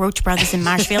 I go, Roach Brothers in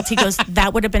Marshfield. He goes,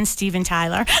 that would have been Steven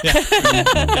Tyler. Yeah.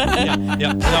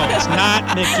 No, it's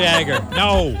not Mick Jagger.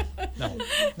 No.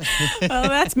 Well,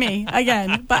 that's me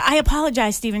again. But I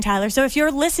apologize, Steven Tyler. So if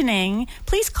you're listening,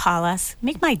 please call us.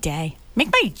 Make my day.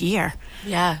 Make my year.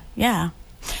 Yeah. Yeah.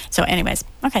 So anyways,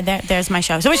 okay, there's my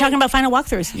show. So we're talking about final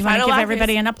walkthroughs. You want to give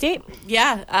everybody an update?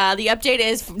 Yeah. The update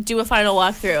is do a final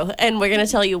walkthrough, and we're going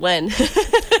to tell you when.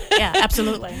 Yeah,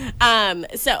 absolutely.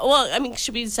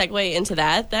 Should we segue into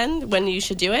that then, when you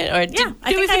should do it? Or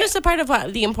did we finish the part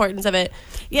of the importance of it?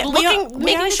 Yeah,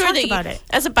 making sure that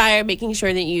as a buyer, making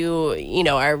sure that you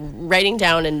are writing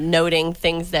down and noting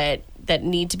things that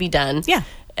need to be done. Yeah.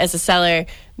 As a seller,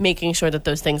 making sure that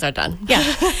those things are done. Yeah.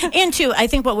 And too, I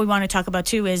think what we want to talk about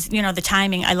too is, the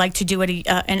timing. I like to do it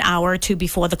an hour or two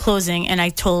before the closing. And I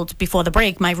told before the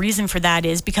break, my reason for that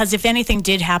is because if anything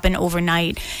did happen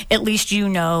overnight, at least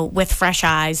with fresh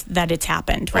eyes that it's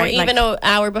happened, right? Or even an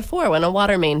hour before when a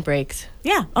water main breaks.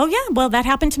 Yeah. Oh, yeah. Well, that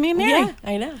happened to me and Mary. Yeah,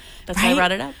 I know. That's why I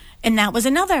brought it up. And that was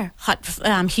another hot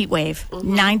heat wave,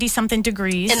 90-something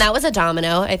degrees. And that was a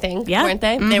domino, I think, weren't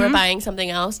they? Mm-hmm. They were buying something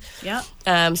else. Yeah.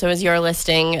 So it was your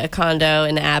listing, a condo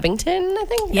in Abington, I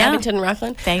think? Yeah. Abington and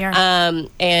Rockland. They are.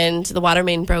 And the water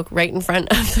main broke right in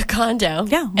front of the condo.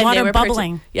 Yeah, water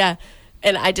bubbling. Yeah.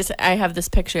 And I have this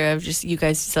picture of just you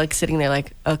guys like sitting there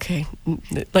like, okay,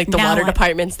 like the water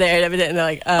department's there and everything. And they're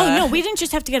like, oh, no, we didn't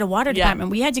just have to get a water department.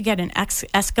 We had to get an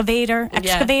excavator.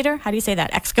 Yeah. How do you say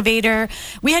that? Excavator.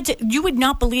 You would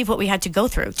not believe what we had to go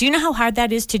through. Do you know how hard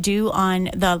that is to do on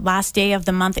the last day of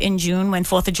the month in June when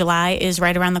 4th of July is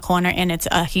right around the corner and it's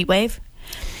a heat wave?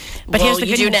 But here's the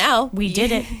good news. Now. We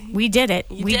did it. We did it.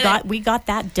 We got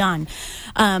that done.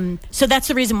 So that's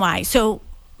the reason why. So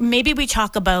maybe we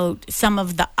talk about some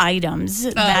of the items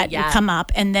that come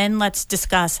up, and then let's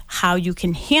discuss how you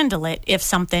can handle it if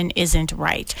something isn't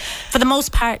right. For the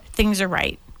most part, things are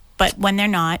right, but when they're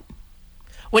not.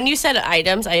 When you said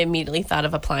items, I immediately thought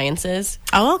of appliances.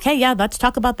 Oh, okay. Yeah, let's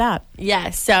talk about that.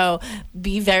 Yeah, so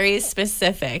be very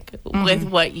specific with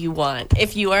what you want.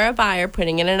 If you are a buyer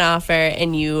putting in an offer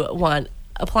and you want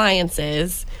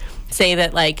appliances, say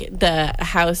that like the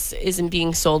house isn't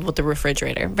being sold with the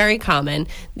refrigerator. Very common.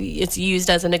 It's used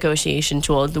as a negotiation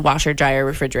tool, the washer, dryer,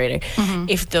 refrigerator.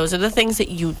 If those are the things that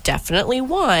you definitely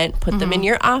want, put them in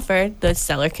your offer. The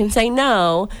seller can say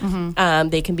no.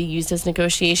 They can be used as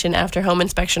negotiation after home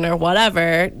inspection or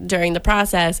whatever during the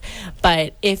process.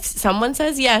 But if someone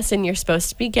says yes and you're supposed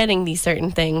to be getting these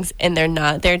certain things and they're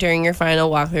not there during your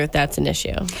final walkthrough, that's an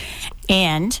issue.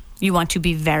 And you want to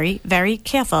be very, very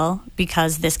careful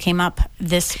because this came up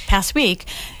this past week.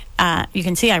 You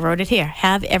can see I wrote it here.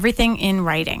 Have everything in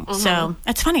writing. So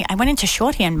it's funny. I went into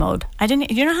shorthand mode.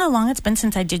 You know how long it's been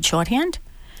since I did shorthand?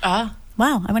 Wow,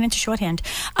 I went into shorthand.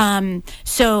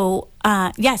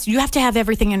 Yes, you have to have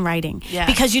everything in writing. Yeah.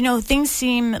 Because, things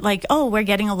seem like, oh, we're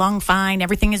getting along fine.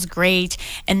 Everything is great.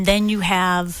 And then you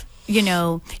have...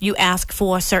 you ask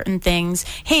for certain things.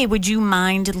 Hey, would you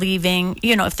mind leaving,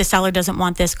 if the seller doesn't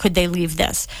want this, could they leave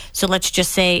this? So let's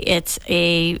just say it's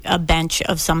a bench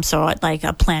of some sort, like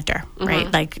a planter, right?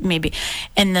 Like maybe.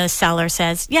 And the seller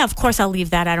says, yeah, of course I'll leave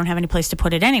that. I don't have any place to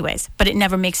put it anyways. But it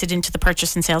never makes it into the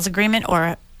purchase and sales agreement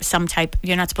or some type.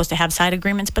 You're not supposed to have side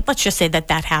agreements, but let's just say that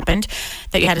happened,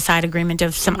 that you had a side agreement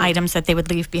of some items that they would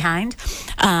leave behind.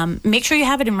 Make sure you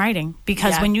have it in writing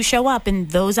because when you show up and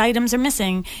those items are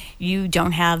missing, you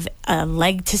don't have a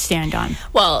leg to stand on.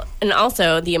 Well, and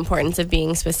also the importance of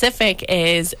being specific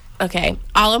is, okay,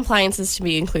 all appliances to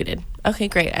be included. Okay,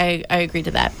 great. I agree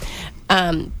to that.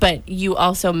 But you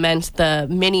also meant the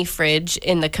mini fridge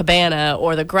in the cabana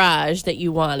or the garage that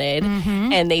you wanted,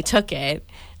 and they took it.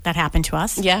 That happened to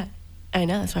us. Yeah, I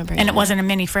know. That's why I'm bringing it up. And it wasn't a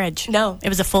mini fridge. No. It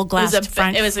was a full glass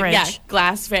front fridge. Yeah,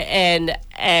 glass fridge. And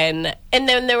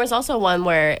then there was also one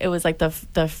where it was like the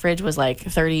fridge was like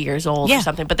 30 years old or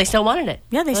something, but they still wanted it.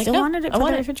 Yeah, they still wanted it for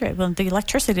the refrigerator. Well, the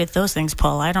electricity that those things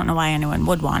pull, I don't know why anyone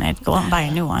would want it. Go out and buy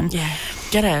a new one. Yeah.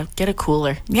 Get a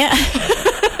cooler. Yeah.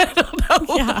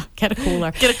 Yeah, get a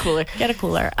cooler. Get a cooler. Get a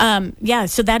cooler.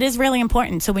 So that is really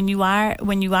important. So when you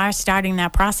are starting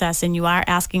that process and you are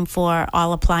asking for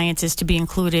all appliances to be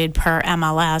included per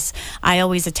MLS, I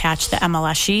always attach the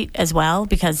MLS sheet as well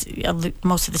because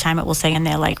most of the time it will say in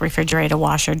there like refrigerator,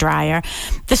 washer, dryer.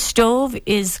 The stove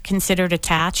is considered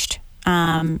attached.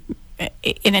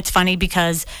 And it's funny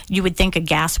because you would think a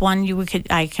gas one,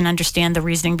 I can understand the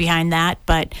reasoning behind that,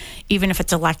 but even if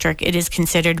it's electric, it is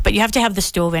considered. But you have to have the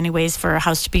stove anyways for a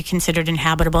house to be considered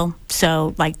inhabitable.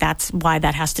 So, that's why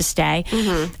that has to stay.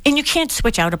 And you can't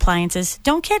switch out appliances.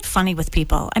 Don't get funny with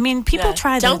people. I mean, people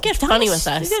try. Don't get funny with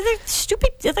us. They're stupid.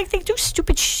 They do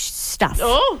stupid stuff.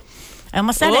 Oh. I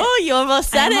almost said it. Oh, you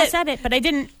almost I said almost it. said it, but I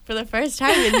didn't. For the first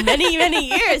time in many, many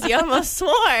years, you almost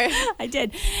swore. I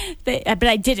did. But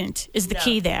I didn't, is the No.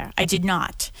 key there. I did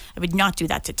not. I would not do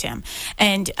that to Tim.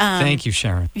 And Thank you,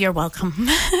 Sharon. You're welcome.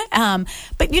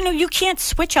 But, you can't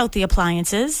switch out the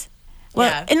appliances. Well,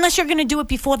 Yeah. unless you're going to do it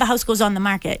before the house goes on the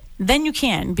market. Then you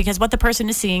can, because what the person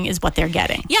is seeing is what they're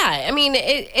getting. Yeah, I mean,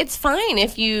 it's fine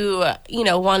if you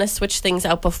want to switch things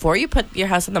out before you put your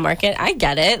house on the market. I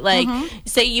get it. Like,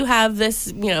 say you have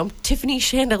this, Tiffany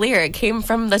chandelier. It came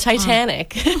from the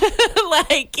Titanic.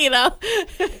 Like, you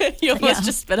almost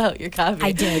just spit out your coffee.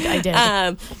 I did.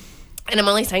 And I'm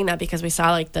only saying that because we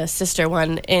saw like the sister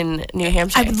one in New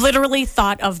Hampshire. I literally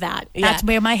thought of that. That's Yeah.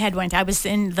 where my head went. I was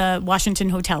in the Washington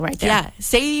Hotel right there. Yeah.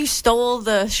 Say you stole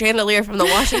the chandelier from the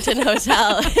Washington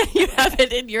Hotel. You have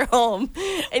it in your home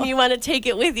and you want to take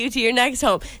it with you to your next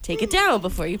home. Take it down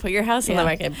before you put your house on the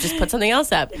market. Just put something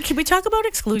else up. Can we talk about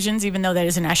exclusions, even though that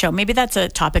isn't our show? Maybe that's a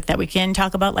topic that we can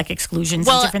talk about, like exclusions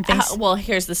and different things.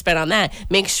 Here's the spin on that.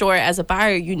 Make sure as a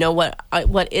buyer you know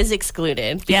what is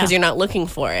excluded because you're not looking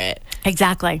for it.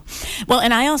 Exactly. Well,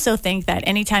 and I also think that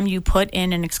anytime you put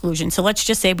in an exclusion, so let's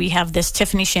just say we have this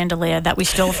Tiffany chandelier that we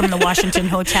stole from the Washington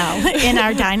Hotel in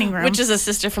our dining room. Which is a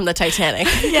sister from the Titanic.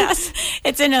 Yes.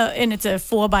 It's it's a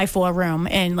 4x4 room,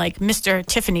 and like Mr.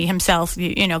 Tiffany himself,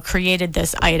 created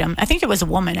this item. I think it was a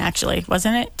woman, actually,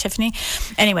 wasn't it, Tiffany?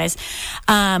 Anyways,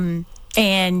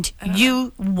 and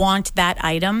you want that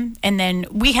item, and then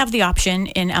we have the option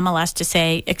in MLS to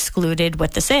say excluded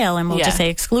with the sale, and we'll just say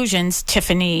exclusions,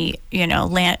 Tiffany,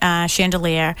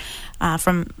 chandelier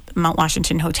from Mount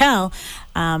Washington Hotel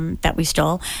that we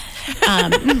stole.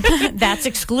 That's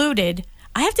excluded.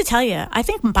 I have to tell you, I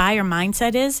think buyer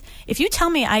mindset is, if you tell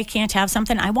me I can't have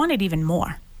something, I want it even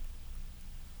more.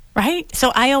 Right?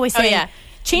 So I always say,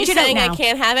 change You're it out saying now. I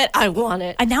can't have it. I want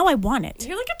it. And now I want it.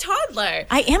 You're like a toddler.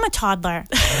 I am a toddler.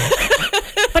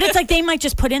 But it's like they might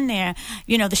just put in there,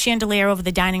 the chandelier over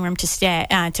the dining room to stay,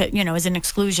 as an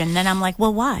exclusion. Then I'm like,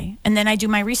 well, why? And then I do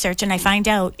my research and I find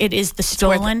out it is the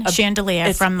stolen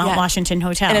chandelier from Mount Washington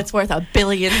Hotel. And it's worth $1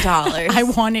 billion. I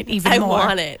want it even more. I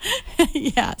want it.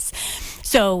 Yes.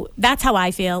 So that's how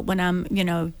I feel when I'm,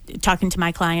 talking to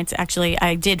my clients. Actually,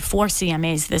 I did 4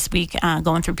 CMAs this week,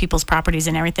 going through people's properties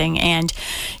and everything. And,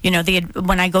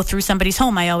 when I go through somebody's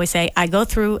home, I always say, I go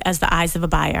through as the eyes of a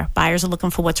buyer. Buyers are looking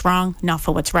for what's wrong, not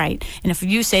for what's right. And if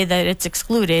you say that it's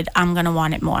excluded, I'm going to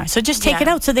want it more. So just take it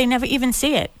out so they never even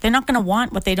see it. They're not going to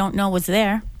want what they don't know was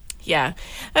there. Yeah.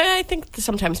 I think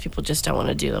sometimes people just don't want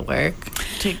to do the work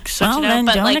to switch Well, it then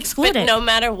out. don't exclude it. No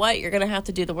matter what, you're going to have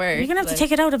to do the work. You're going to have to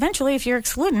take it out eventually if you're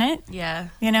excluding it. Yeah.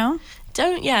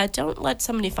 Don't let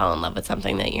somebody fall in love with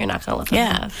something that you're not going to let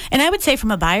them have. And I would say from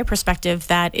a buyer perspective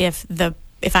that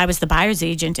if I was the buyer's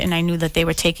agent and I knew that they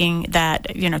were taking that,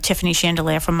 Tiffany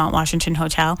chandelier from Mount Washington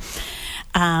Hotel,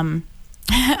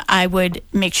 I would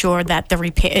make sure that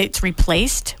it's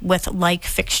replaced with like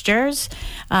fixtures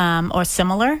or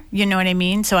similar. You know what I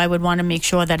mean? So I would want to make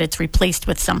sure that it's replaced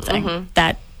with something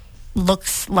that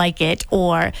looks like it,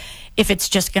 or if it's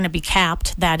just going to be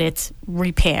capped, that it's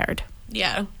repaired.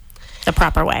 Yeah. The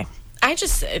proper way. I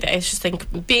just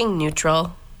think being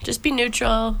neutral. Just be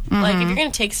neutral. Like if you're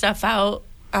going to take stuff out,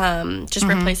 just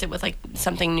replace it with like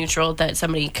something neutral that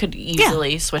somebody could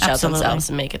easily switch out themselves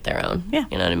and make it their own. Yeah.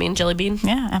 You know what I mean? Jelly bean?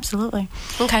 Yeah, absolutely.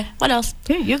 Okay. What else?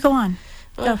 Dude, you go on.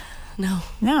 Go. No.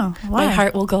 Why? My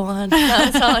heart will go on. No,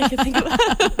 that's all I can think about.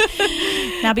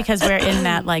 Now, because we're in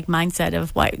that like mindset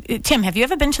of why. Tim, have you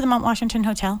ever been to the Mount Washington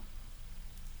Hotel?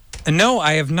 No,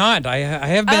 I have not. I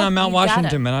have been on Mount you gotta.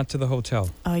 Washington, but not to the hotel.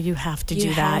 Oh, you have to You do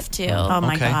that. have to. Oh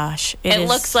my Okay. gosh. It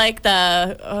looks like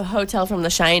the hotel from The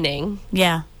Shining.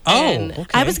 Yeah. Oh, And okay.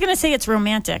 I was going to say it's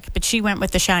romantic, but she went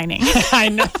with The Shining. I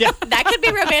know. Yeah. That could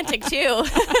be romantic too,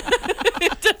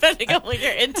 depending on what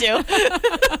you're into.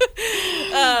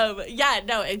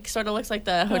 It sort of looks like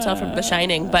the hotel from The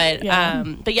Shining, but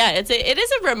it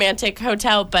is a romantic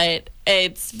hotel, but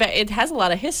it has a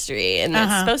lot of history and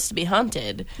it's supposed to be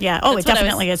haunted. Yeah. Oh, That's it what I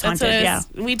definitely is that's what haunted. I was-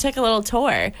 we took a little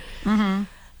tour.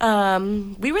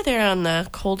 We were there on the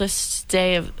coldest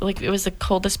day of, it was the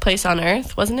coldest place on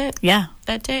earth, wasn't it? Yeah.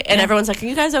 That day, and everyone's like, "Are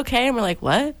you guys okay?" And we're like,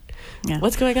 "What? Yeah.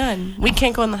 What's going on? We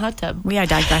can't go in the hot tub." We are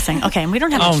digressing. Okay, and we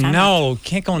don't have Oh much time no,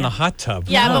 can't go in the hot tub.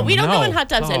 Yeah, No, but we don't go no. in hot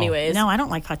tubs Oh. anyways. No, I don't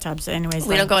like hot tubs anyways.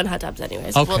 We don't go in hot tubs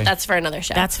anyways. Okay. Well, that's for another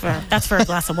show. That's for a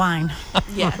glass of wine.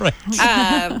 yeah. Right.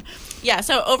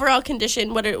 So overall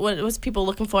condition, what was people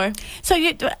looking for? So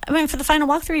for the final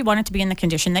walkthrough, you want it to be in the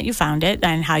condition that you found it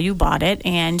and how you bought it,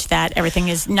 and that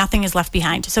nothing is left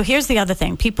behind. So here's the other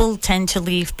thing: people tend to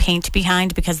leave paint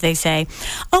behind because they say,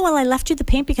 "Oh, well, I left you the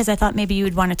paint because I thought maybe you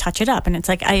would want to touch touch it up. And it's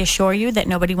like, I assure you that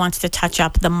nobody wants to touch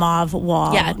up the mauve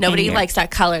wall. Yeah, nobody likes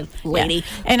that color, lady.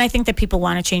 Yeah. And I think that people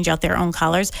want to change out their own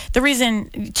colors. The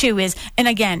reason, too, is, and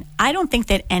again, I don't think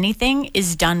that anything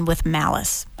is done with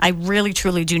malice. I really,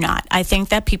 truly do not. I think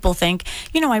that people think,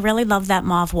 I really love that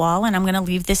mauve wall, and I'm going to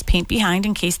leave this paint behind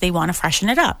in case they want to freshen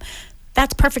it up.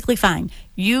 That's perfectly fine.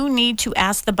 You need to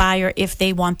ask the buyer if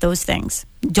they want those things.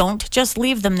 Don't just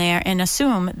leave them there and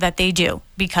assume that they do,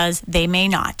 because they may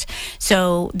not.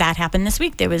 So that happened this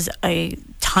week. There was a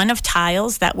ton of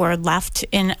tiles that were left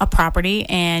in a property,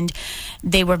 and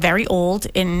they were very old,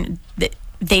 and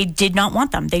they did not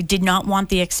want them. They did not want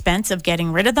the expense of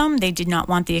getting rid of them. They did not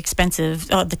want the expense of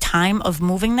the time of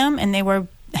moving them, and they were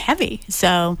heavy.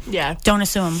 So don't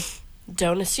assume.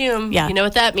 Don't assume. Yeah. You know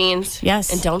what that means.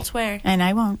 Yes. And don't swear. And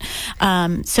I won't.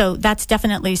 So that's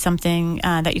definitely something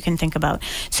that you can think about.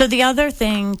 So the other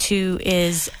thing, too,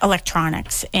 is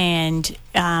electronics and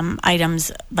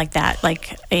items like that,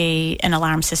 like an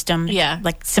alarm system. Yeah.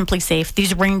 Like Simply Safe.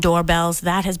 These Ring doorbells,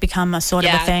 that has become a sort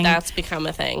of a thing. Yeah, that's become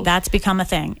a thing. That's become a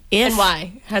thing. And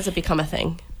why has it become a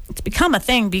thing? It's become a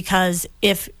thing because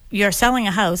if you're selling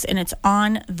a house and it's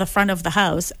on the front of the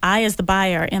house, I, as the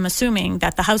buyer, am assuming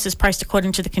that the house is priced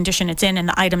according to the condition it's in and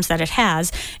the items that it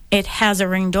has. It has a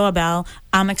Ring doorbell.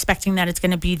 I'm expecting that it's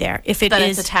going to be there. If it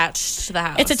is, it's attached to the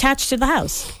house. It's attached to the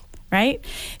house, right?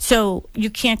 So you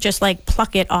can't just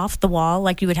pluck it off the wall.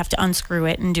 Like, you would have to unscrew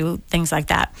it and do things like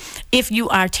that. If you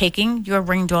are taking your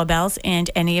Ring doorbells and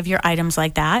any of your items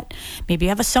like that, maybe you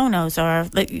have a Sonos, or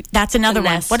that's another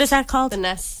one. What is that called? The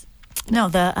Nest. No,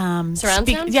 the surround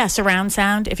sound? Yeah, surround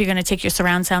sound. If you're going to take your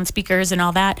surround sound speakers and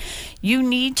all that, you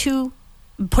need to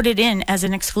put it in as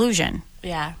an exclusion.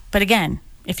 Yeah. But again,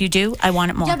 if you do, I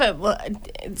want it more. Yeah, but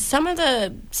some of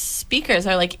the speakers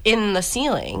are in the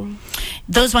ceiling.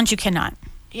 Those ones you cannot.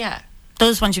 Yeah.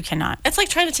 Those ones you cannot. It's like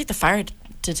trying to take the fire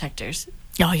detectors.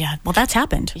 Oh, yeah. Well, that's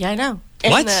happened. Yeah, I know.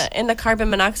 What? In the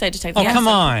carbon monoxide detector. Oh, come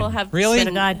on. Really?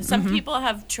 Some people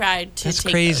have tried to That's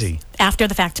take crazy. those. After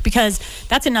the fact, because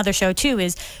that's another show, too,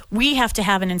 is we have to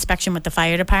have an inspection with the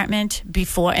fire department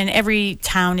before, and every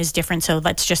town is different. So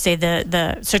let's just say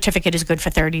the certificate is good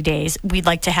for 30 days. We'd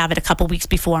like to have it a couple weeks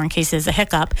before in case there's a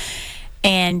hiccup.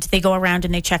 And they go around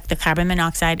and they check the carbon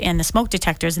monoxide and the smoke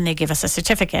detectors, and they give us a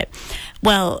certificate.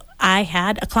 Well, I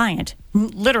had a client,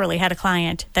 literally had a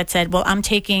client that said, well, I'm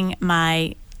taking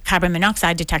my carbon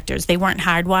monoxide detectors. They weren't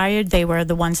hardwired. They were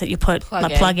the ones that you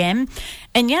plug in.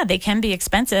 And yeah, they can be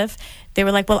expensive. They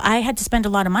were like, well, I had to spend a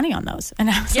lot of money on those. And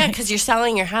I was like, because you're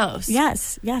selling your house.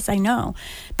 Yes, I know.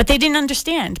 But they didn't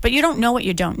understand. But you don't know what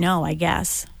you don't know, I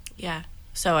guess. Yeah.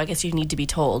 So I guess you need to be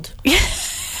told.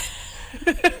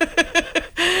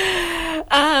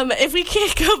 If we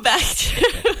can't go back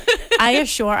to... I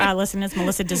assure our listeners,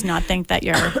 Melissa does not think that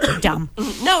you're dumb.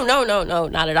 No,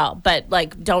 not at all. But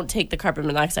don't take the carbon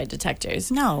monoxide detectors.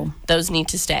 No. Those need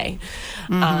to stay.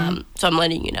 Mm-hmm. So I'm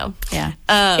letting you know. Yeah.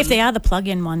 If they are the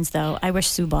plug-in ones, though, I wish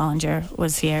Sue Bollinger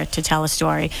was here to tell a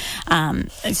story. I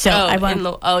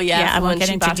won't get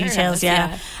into details.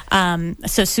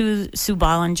 So Sue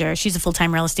Bollinger, she's a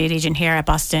full-time real estate agent here at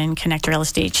Boston Connect Real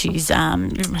Estate. She's She's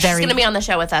going to be on the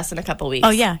show with us in a couple weeks. Oh,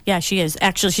 yeah, she is.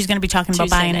 Actually, she's going to be talking about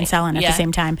buying and selling at the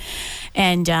same time.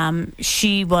 And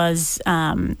she was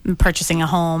purchasing a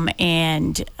home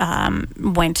and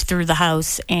went through the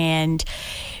house, and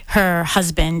her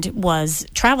husband was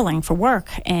traveling for work,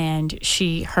 and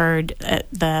she heard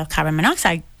the carbon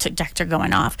monoxide detector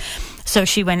going off. So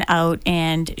she went out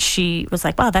and she was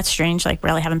like, wow, that's strange.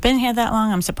 Really haven't been here that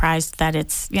long. I'm surprised that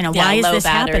it's, why is this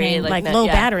battery, happening? Low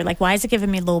battery. Why is it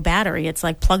giving me low battery? It's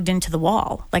plugged into the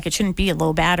wall. It shouldn't be a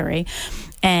low battery.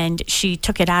 And she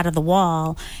took it out of the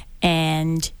wall,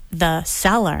 and the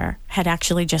seller had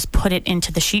actually just put it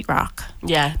into the sheetrock.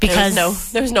 Yeah, because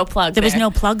there was no plug. There was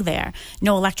no plug there,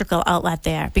 no electrical outlet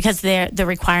there, because the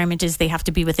requirement is they have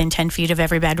to be within 10 feet of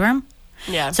every bedroom.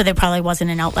 Yeah. So there probably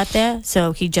wasn't an outlet there,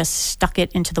 so he just stuck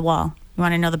it into the wall. You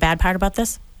want to know the bad part about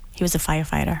this? He was a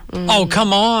firefighter. Oh,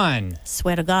 come on.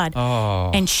 Swear to God.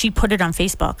 Oh. And she put it on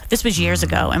Facebook. This was years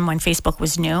ago, and when Facebook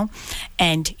was new.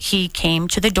 And he came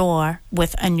to the door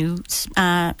with a new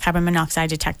carbon monoxide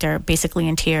detector, basically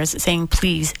in tears, saying,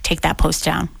 please take that post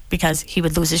down, because he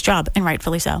would lose his job, and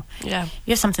rightfully so. Yeah.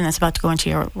 You have something that's about to go into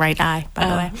your right eye, by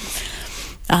the way.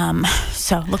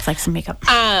 So, looks like some makeup.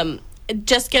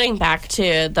 Just getting back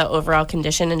to the overall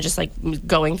condition and just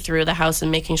going through the house and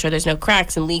making sure there's no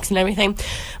cracks and leaks and everything.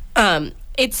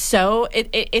 It's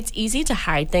easy to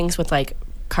hide things with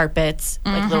carpets,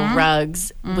 little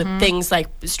rugs, with things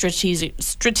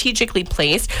strategically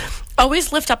placed.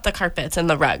 Always lift up the carpets and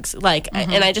the rugs,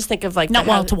 and I just think of not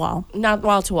wall to wall, not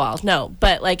wall to wall, no.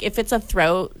 But if it's a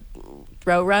throw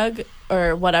throw rug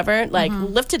or whatever, like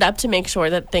lift it up to make sure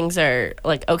that things are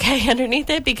like okay underneath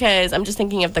it, because I'm just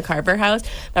thinking of the Carver house.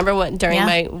 Remember when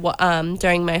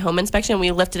during my home inspection,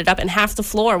 we lifted it up and half the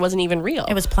floor wasn't even real.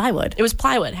 It was plywood. It was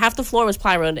plywood. Half the floor was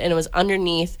plywood, and it was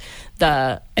underneath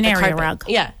an area carpet. rug.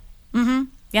 Yeah.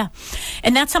 Yeah.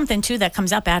 And that's something, too, that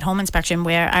comes up at home inspection,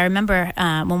 where I remember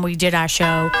when we did our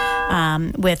show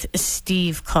with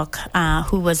Steve Cook,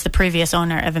 who was the previous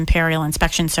owner of Imperial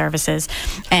Inspection Services.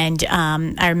 And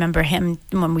I remember him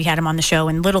when we had him on the show,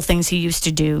 and little things he used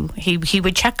to do. He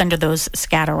would check under those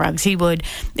scatter rugs. He would,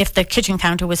 if the kitchen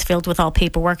counter was filled with all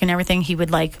paperwork and everything, he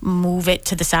would like move it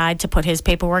to the side to put his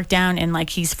paperwork down. And like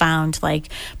he's found like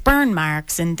burn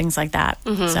marks and things like that.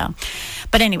 So,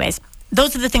 but anyways,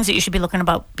 those are the things that you should be looking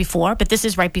about before, but this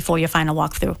is right before your final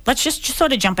walkthrough. Let's just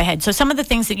sort of jump ahead. So some of the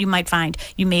things that you might find,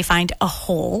 you may find a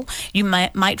hole. You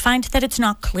might find that it's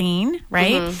not clean,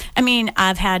 right? I mean,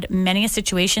 I've had many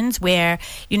situations where,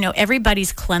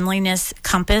 everybody's cleanliness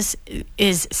compass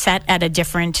is set at a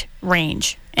different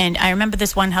range. And I remember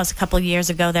this one house a couple of years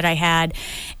ago that I had,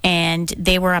 and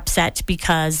they were upset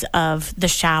because of the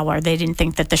shower. They didn't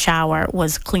think that the shower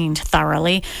was cleaned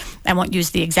thoroughly. I won't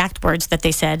use the exact words that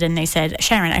they said. And they said,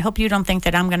 Sharon, I hope you don't think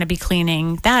that I'm going to be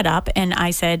cleaning that up. And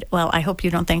I said, well, I hope you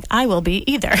don't think I will be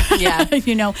either. Yeah.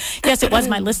 Yes, it was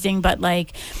my listing, but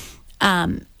like,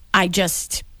 I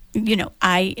just...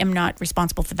 I am not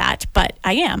responsible for that, but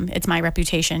I am. It's my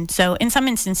reputation. So in some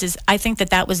instances, I think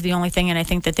that was the only thing, and I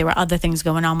think that there were other things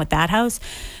going on with that house.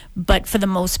 But for the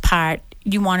most part,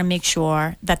 you want to make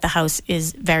sure that the house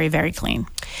is very, very clean.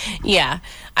 Yeah.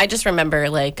 I just remember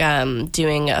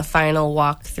doing a final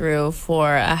walkthrough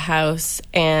for a house,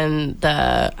 and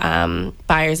the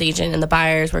buyer's agent and the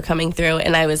buyers were coming through,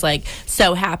 and I was like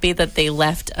so happy that they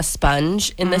left a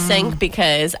sponge in the sink,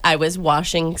 because I was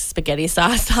washing spaghetti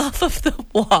sauce off of the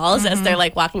walls as they're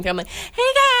like walking through. I'm like, hey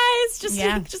guys,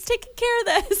 just taking care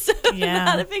of this.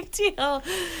 Not a big deal.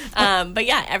 But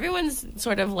yeah, everyone's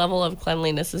sort of level of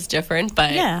cleanliness is different,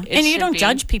 but and you don't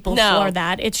judge people for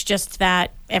that. It's just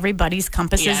that everybody's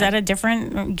compass is at a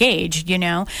different gauge,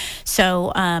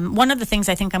 So one of the things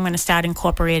I think I'm going to start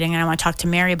incorporating, and I want to talk to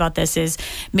Mary about this, is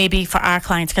maybe for our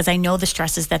clients, because I know the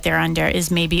stresses that they're under,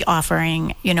 is maybe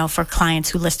offering, for clients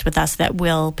who list with us that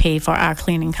will pay for our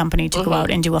cleaning company to go out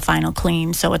and do a final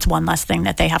clean. So it's one less thing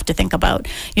that they have to think about.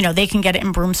 They can get it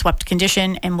in broom swept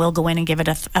condition, and we'll go in and give it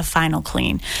a final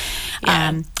clean.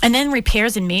 And then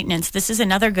repairs and maintenance. This is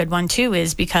another good one too,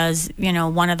 is because,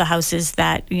 one of the houses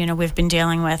that, we've been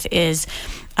dealing with is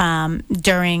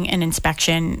during an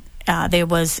inspection, there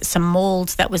was some mold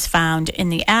that was found in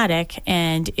the attic,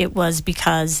 and it was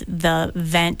because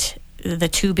the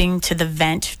tubing to the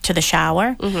vent to the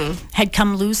shower had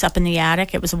come loose up in the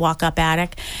attic. It was a walk-up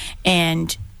attic,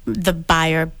 and the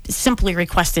buyer simply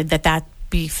requested that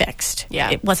be fixed. Yeah.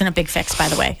 It wasn't a big fix, by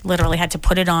the way. Literally had to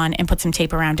put it on and put some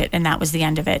tape around it, and that was the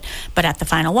end of it. But at the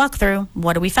final walkthrough,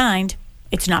 what do we find?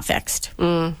 It's not fixed.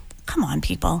 Come on,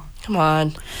 people. Come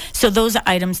on. So those are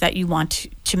items that you want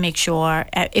to make sure,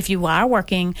 if you are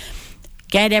working,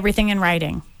 get everything in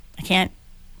writing. I can't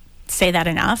say that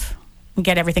enough.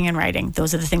 Get everything in writing.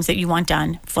 Those are the things that you want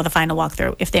done for the final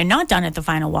walkthrough. If they're not done at the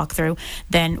final walkthrough,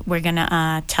 then we're going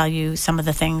to tell you some of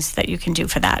the things that you can do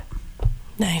for that.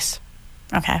 Nice.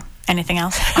 Okay. Anything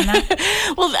else on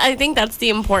that? Well, I think that's the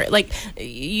important,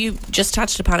 you just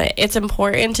touched upon it. It's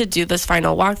important to do this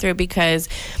final walkthrough because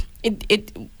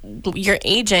your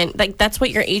agent, that's what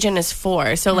your agent is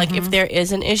for. So if there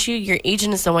is an issue, your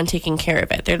agent is the one taking care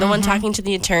of it. They're the one talking to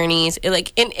the attorneys. And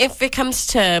if it comes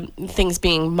to things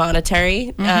being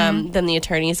monetary, then the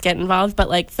attorneys get involved.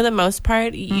 But for the most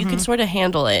part, you can sort of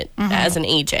handle it as an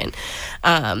agent.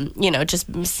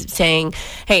 Just saying,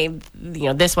 hey,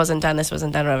 this wasn't done,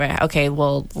 whatever. Okay,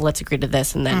 well, let's agree to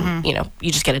this, and then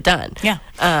you just get it done. Yeah.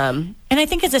 And I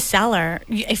think as a seller,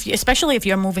 especially if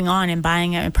you're moving on and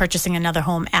buying and purchasing another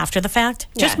home after the fact,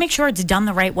 just make sure it's done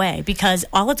the right way, because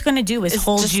all it's going to do is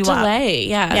hold you up.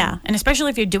 Yeah. And especially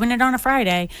if you're doing it on a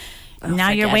Friday.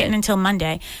 Now you're waiting until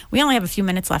Monday. We only have a few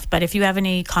minutes left, but if you have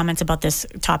any comments about this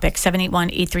topic,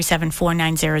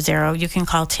 781-837-4900. You can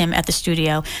call Tim at the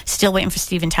studio. Still waiting for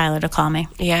Steven Tyler to call me.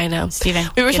 Yeah, I know. Steven,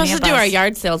 we were supposed to do our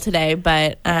yard sale today,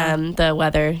 but the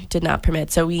weather did not permit,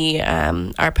 so we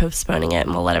are postponing it,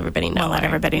 and we'll let everybody know.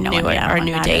 Our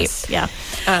new date. So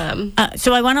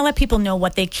I want to let people know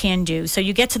what they can do. So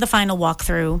you get to the final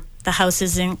walkthrough. the house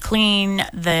isn't clean,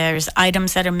 there's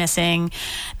items that are missing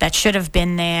that should have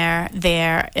been there.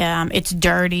 It's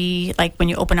dirty, like when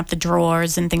you open up the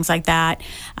drawers and things like that,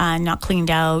 not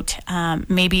cleaned out.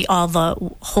 Maybe all the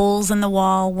holes in the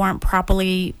wall weren't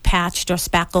properly patched or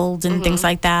spackled and things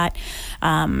like that.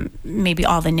 Maybe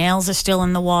all the nails are still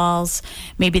in the walls.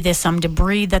 Maybe there's some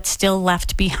debris that's still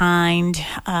left behind.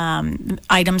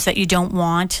 Items that you don't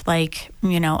want, like,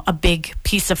 a big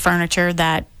piece of furniture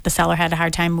that the seller had a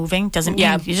hard time moving. Doesn't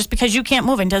mean, just because you can't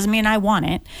move it doesn't mean I want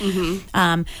it.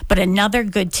 But another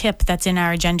good tip that's in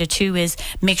our agenda too is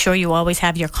make sure you always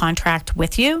have your contract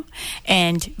with you.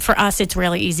 And for us, it's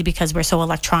really easy because we're so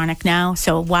electronic now.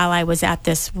 So while I was at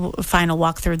this final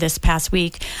walkthrough this past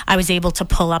week, I was able to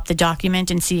pull up the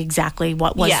document and see exactly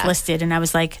what was listed. And I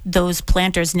was like, those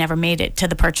planters never made it to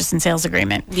the purchase and sales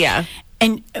agreement. Yeah.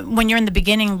 And when you're in the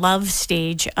beginning love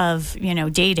stage of,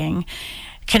 dating,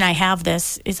 can I have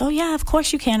this? Is, oh yeah, of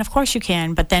course you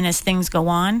can. But then as things go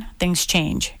on, things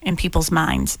change in people's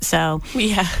minds. So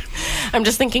yeah, I'm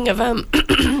just thinking of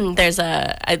there's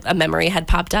a memory had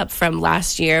popped up from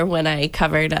last year when I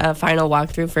covered a final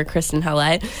walkthrough for Kristen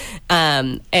Hallett,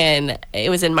 and it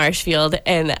was in Marshfield,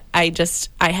 and I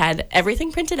had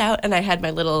everything printed out, and I had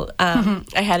my little I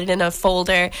had it in a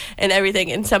folder and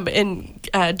everything, and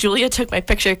Julia took my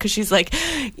picture because she's like,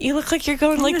 you look like you're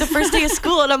going like the first day of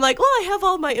school, and I'm like, well, I have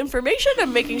all my information.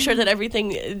 I'm making sure that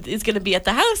everything is going to be at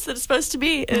the house that it's supposed to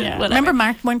be. Yeah. Remember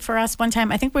Mark went for us one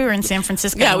time? I think we were in San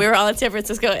Francisco. Yeah, we were all in San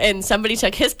Francisco, and somebody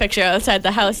took his picture outside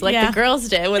the house like the girls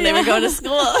did when they were going to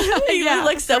school. It was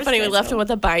like so funny. We left him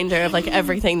with a binder of like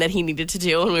everything that he needed to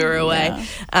do when we were away.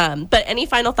 But any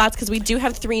final thoughts? Because we do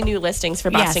have 3 new listings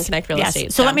for Boston Connect Real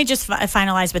Estate. So let me just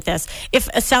finalize with this. If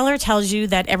a seller tells you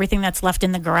that everything that's left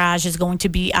in the garage is going to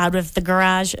be out of the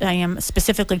garage, I am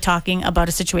specifically talking about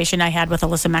a situation I had with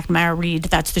Alyssa McNamara Reed.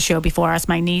 That's the show before us,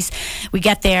 my niece. We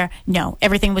get there, no,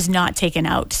 everything was not taken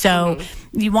out. So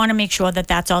you want to make sure that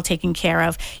that's all taken care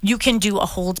of. You can do a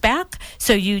holdback.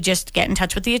 So you just get in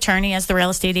touch with the attorney as the real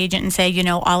estate agent and say,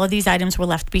 all of these items were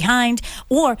left behind.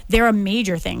 Or there are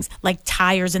major things like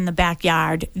tires in the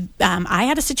backyard. I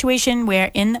had a situation where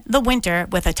in the winter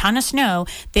with a ton of snow,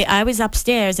 I was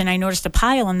upstairs and I noticed a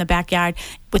pile in the backyard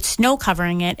with snow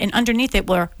covering it, and underneath it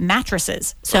were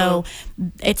mattresses. So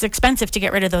it's expensive to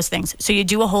get rid of those things. So you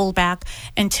do a holdback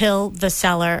until the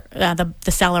seller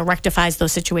rectifies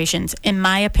those situations. In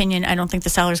my opinion, I don't think the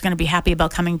seller is going to be happy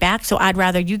about coming back. So I'd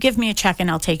rather you give me a check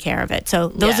and I'll take care of it. So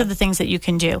those are the things that you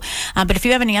can do. But if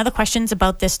you have any other questions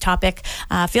about this topic,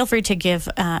 feel free to give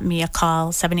me a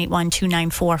call.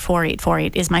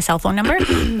 781-294-4848 is my cell phone number.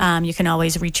 You can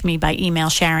always reach me by email,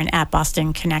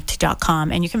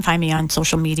 Sharon@bostonconnect.com. And you can find me on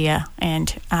social media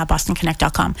and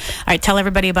bostonconnect.com. All right, tell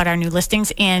everybody about our new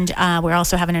listings. And we're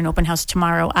also having an open house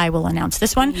tomorrow. I will announce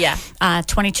this one.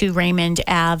 22 Raymond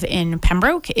Ave in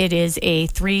Pembroke. It is a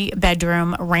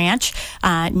 3-bedroom ranch,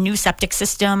 new septic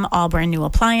system, all brand new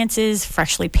appliances,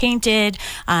 freshly painted,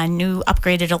 new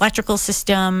upgraded electrical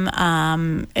system.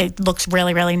 It looks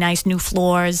really, really nice. New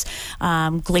floors,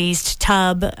 glazed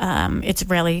tub.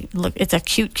 It's a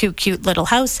cute little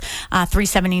house.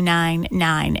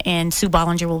 $379,900. And Sue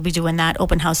Bollinger will be doing that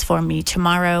open house for me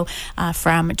tomorrow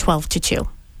from 12 to 2.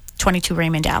 22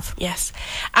 Raymond Ave. Yes.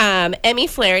 Emmy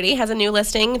Flaherty has a new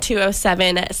listing,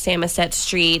 207 Samoset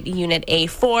Street, Unit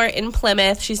A4 in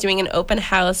Plymouth. She's doing an open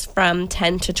house from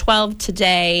 10 to 12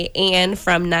 today and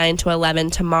from 9 to 11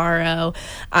 tomorrow.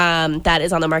 That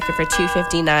is on the market for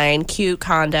 $259. Cute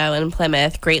condo in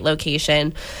Plymouth. Great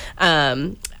location.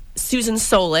 Susan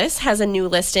Solis has a new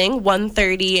listing,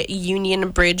 130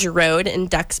 Union Bridge Road in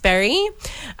Duxbury.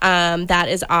 That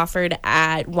is offered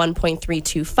at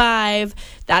 $1.325.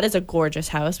 That is a gorgeous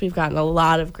house. We've gotten a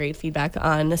lot of great feedback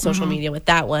on the social media with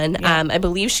that one. Yeah. I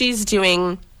believe she's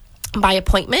doing by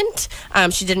appointment.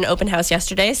 She did an open house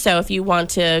yesterday, so if you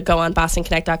want to go on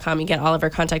bostonconnect.com, you get all of her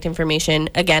contact information.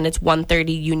 Again, it's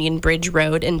 130 Union Bridge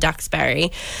Road in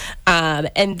Duxbury.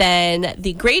 And then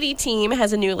the Grady team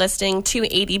has a new listing,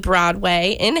 280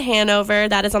 Broadway in Hanover.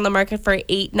 That is on the market for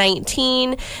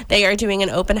 $819. They are doing an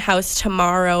open house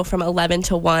tomorrow from 11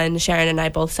 to 1. Sharon and I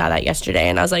both saw that yesterday,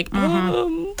 and I was like,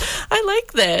 I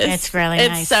like this. It's really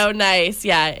nice. It's so nice.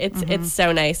 Yeah, it's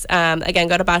so nice. Again,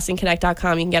 go to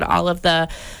bostonconnect.com. You can get all of the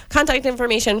contact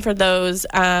information for those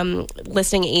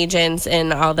listing agents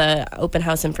and all the open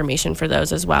house information for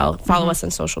those as well. Follow us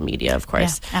on social media, of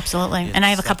course. Yeah, absolutely. And I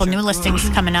have a couple new listings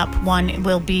coming up. One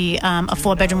will be a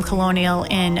 4-bedroom colonial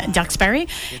in Duxbury.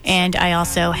 And I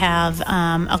also have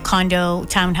a condo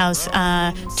townhouse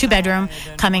 2-bedroom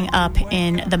coming up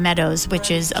in the Meadows,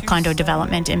 which is a condo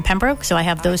development in Pembroke. So I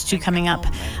have those those two coming up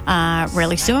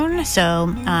really soon.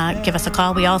 So give us a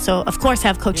call. We also, of course,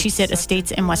 have Cochise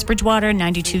Estates in West Bridgewater,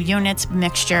 92 units,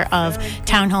 mixture of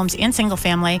townhomes and single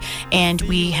family. And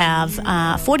we have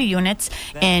 40 units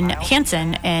in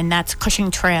Hanson, and that's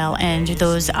Cushing Trail. And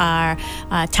those are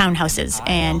townhouses,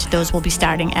 and those will be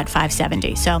starting at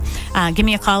 $570. So give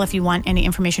me a call if you want any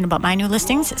information about my new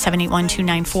listings,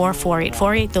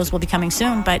 781-294-4848. Those will be coming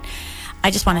soon. But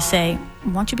I just want to say,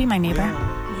 won't you be my neighbor?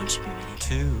 Won't you be my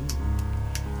neighbor?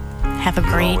 Have a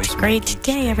great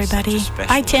day, everybody.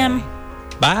 Bye, Tim.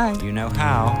 Bye. You know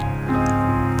how?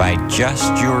 By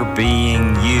just your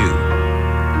being you.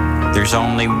 There's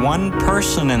only one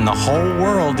person in the whole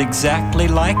world exactly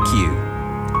like you,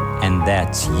 and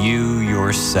that's you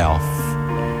yourself.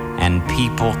 And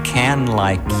people can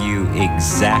like you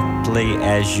exactly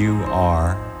as you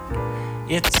are.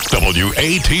 It's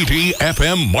WATD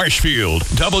FM Marshfield,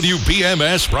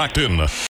 WBMS Brockton.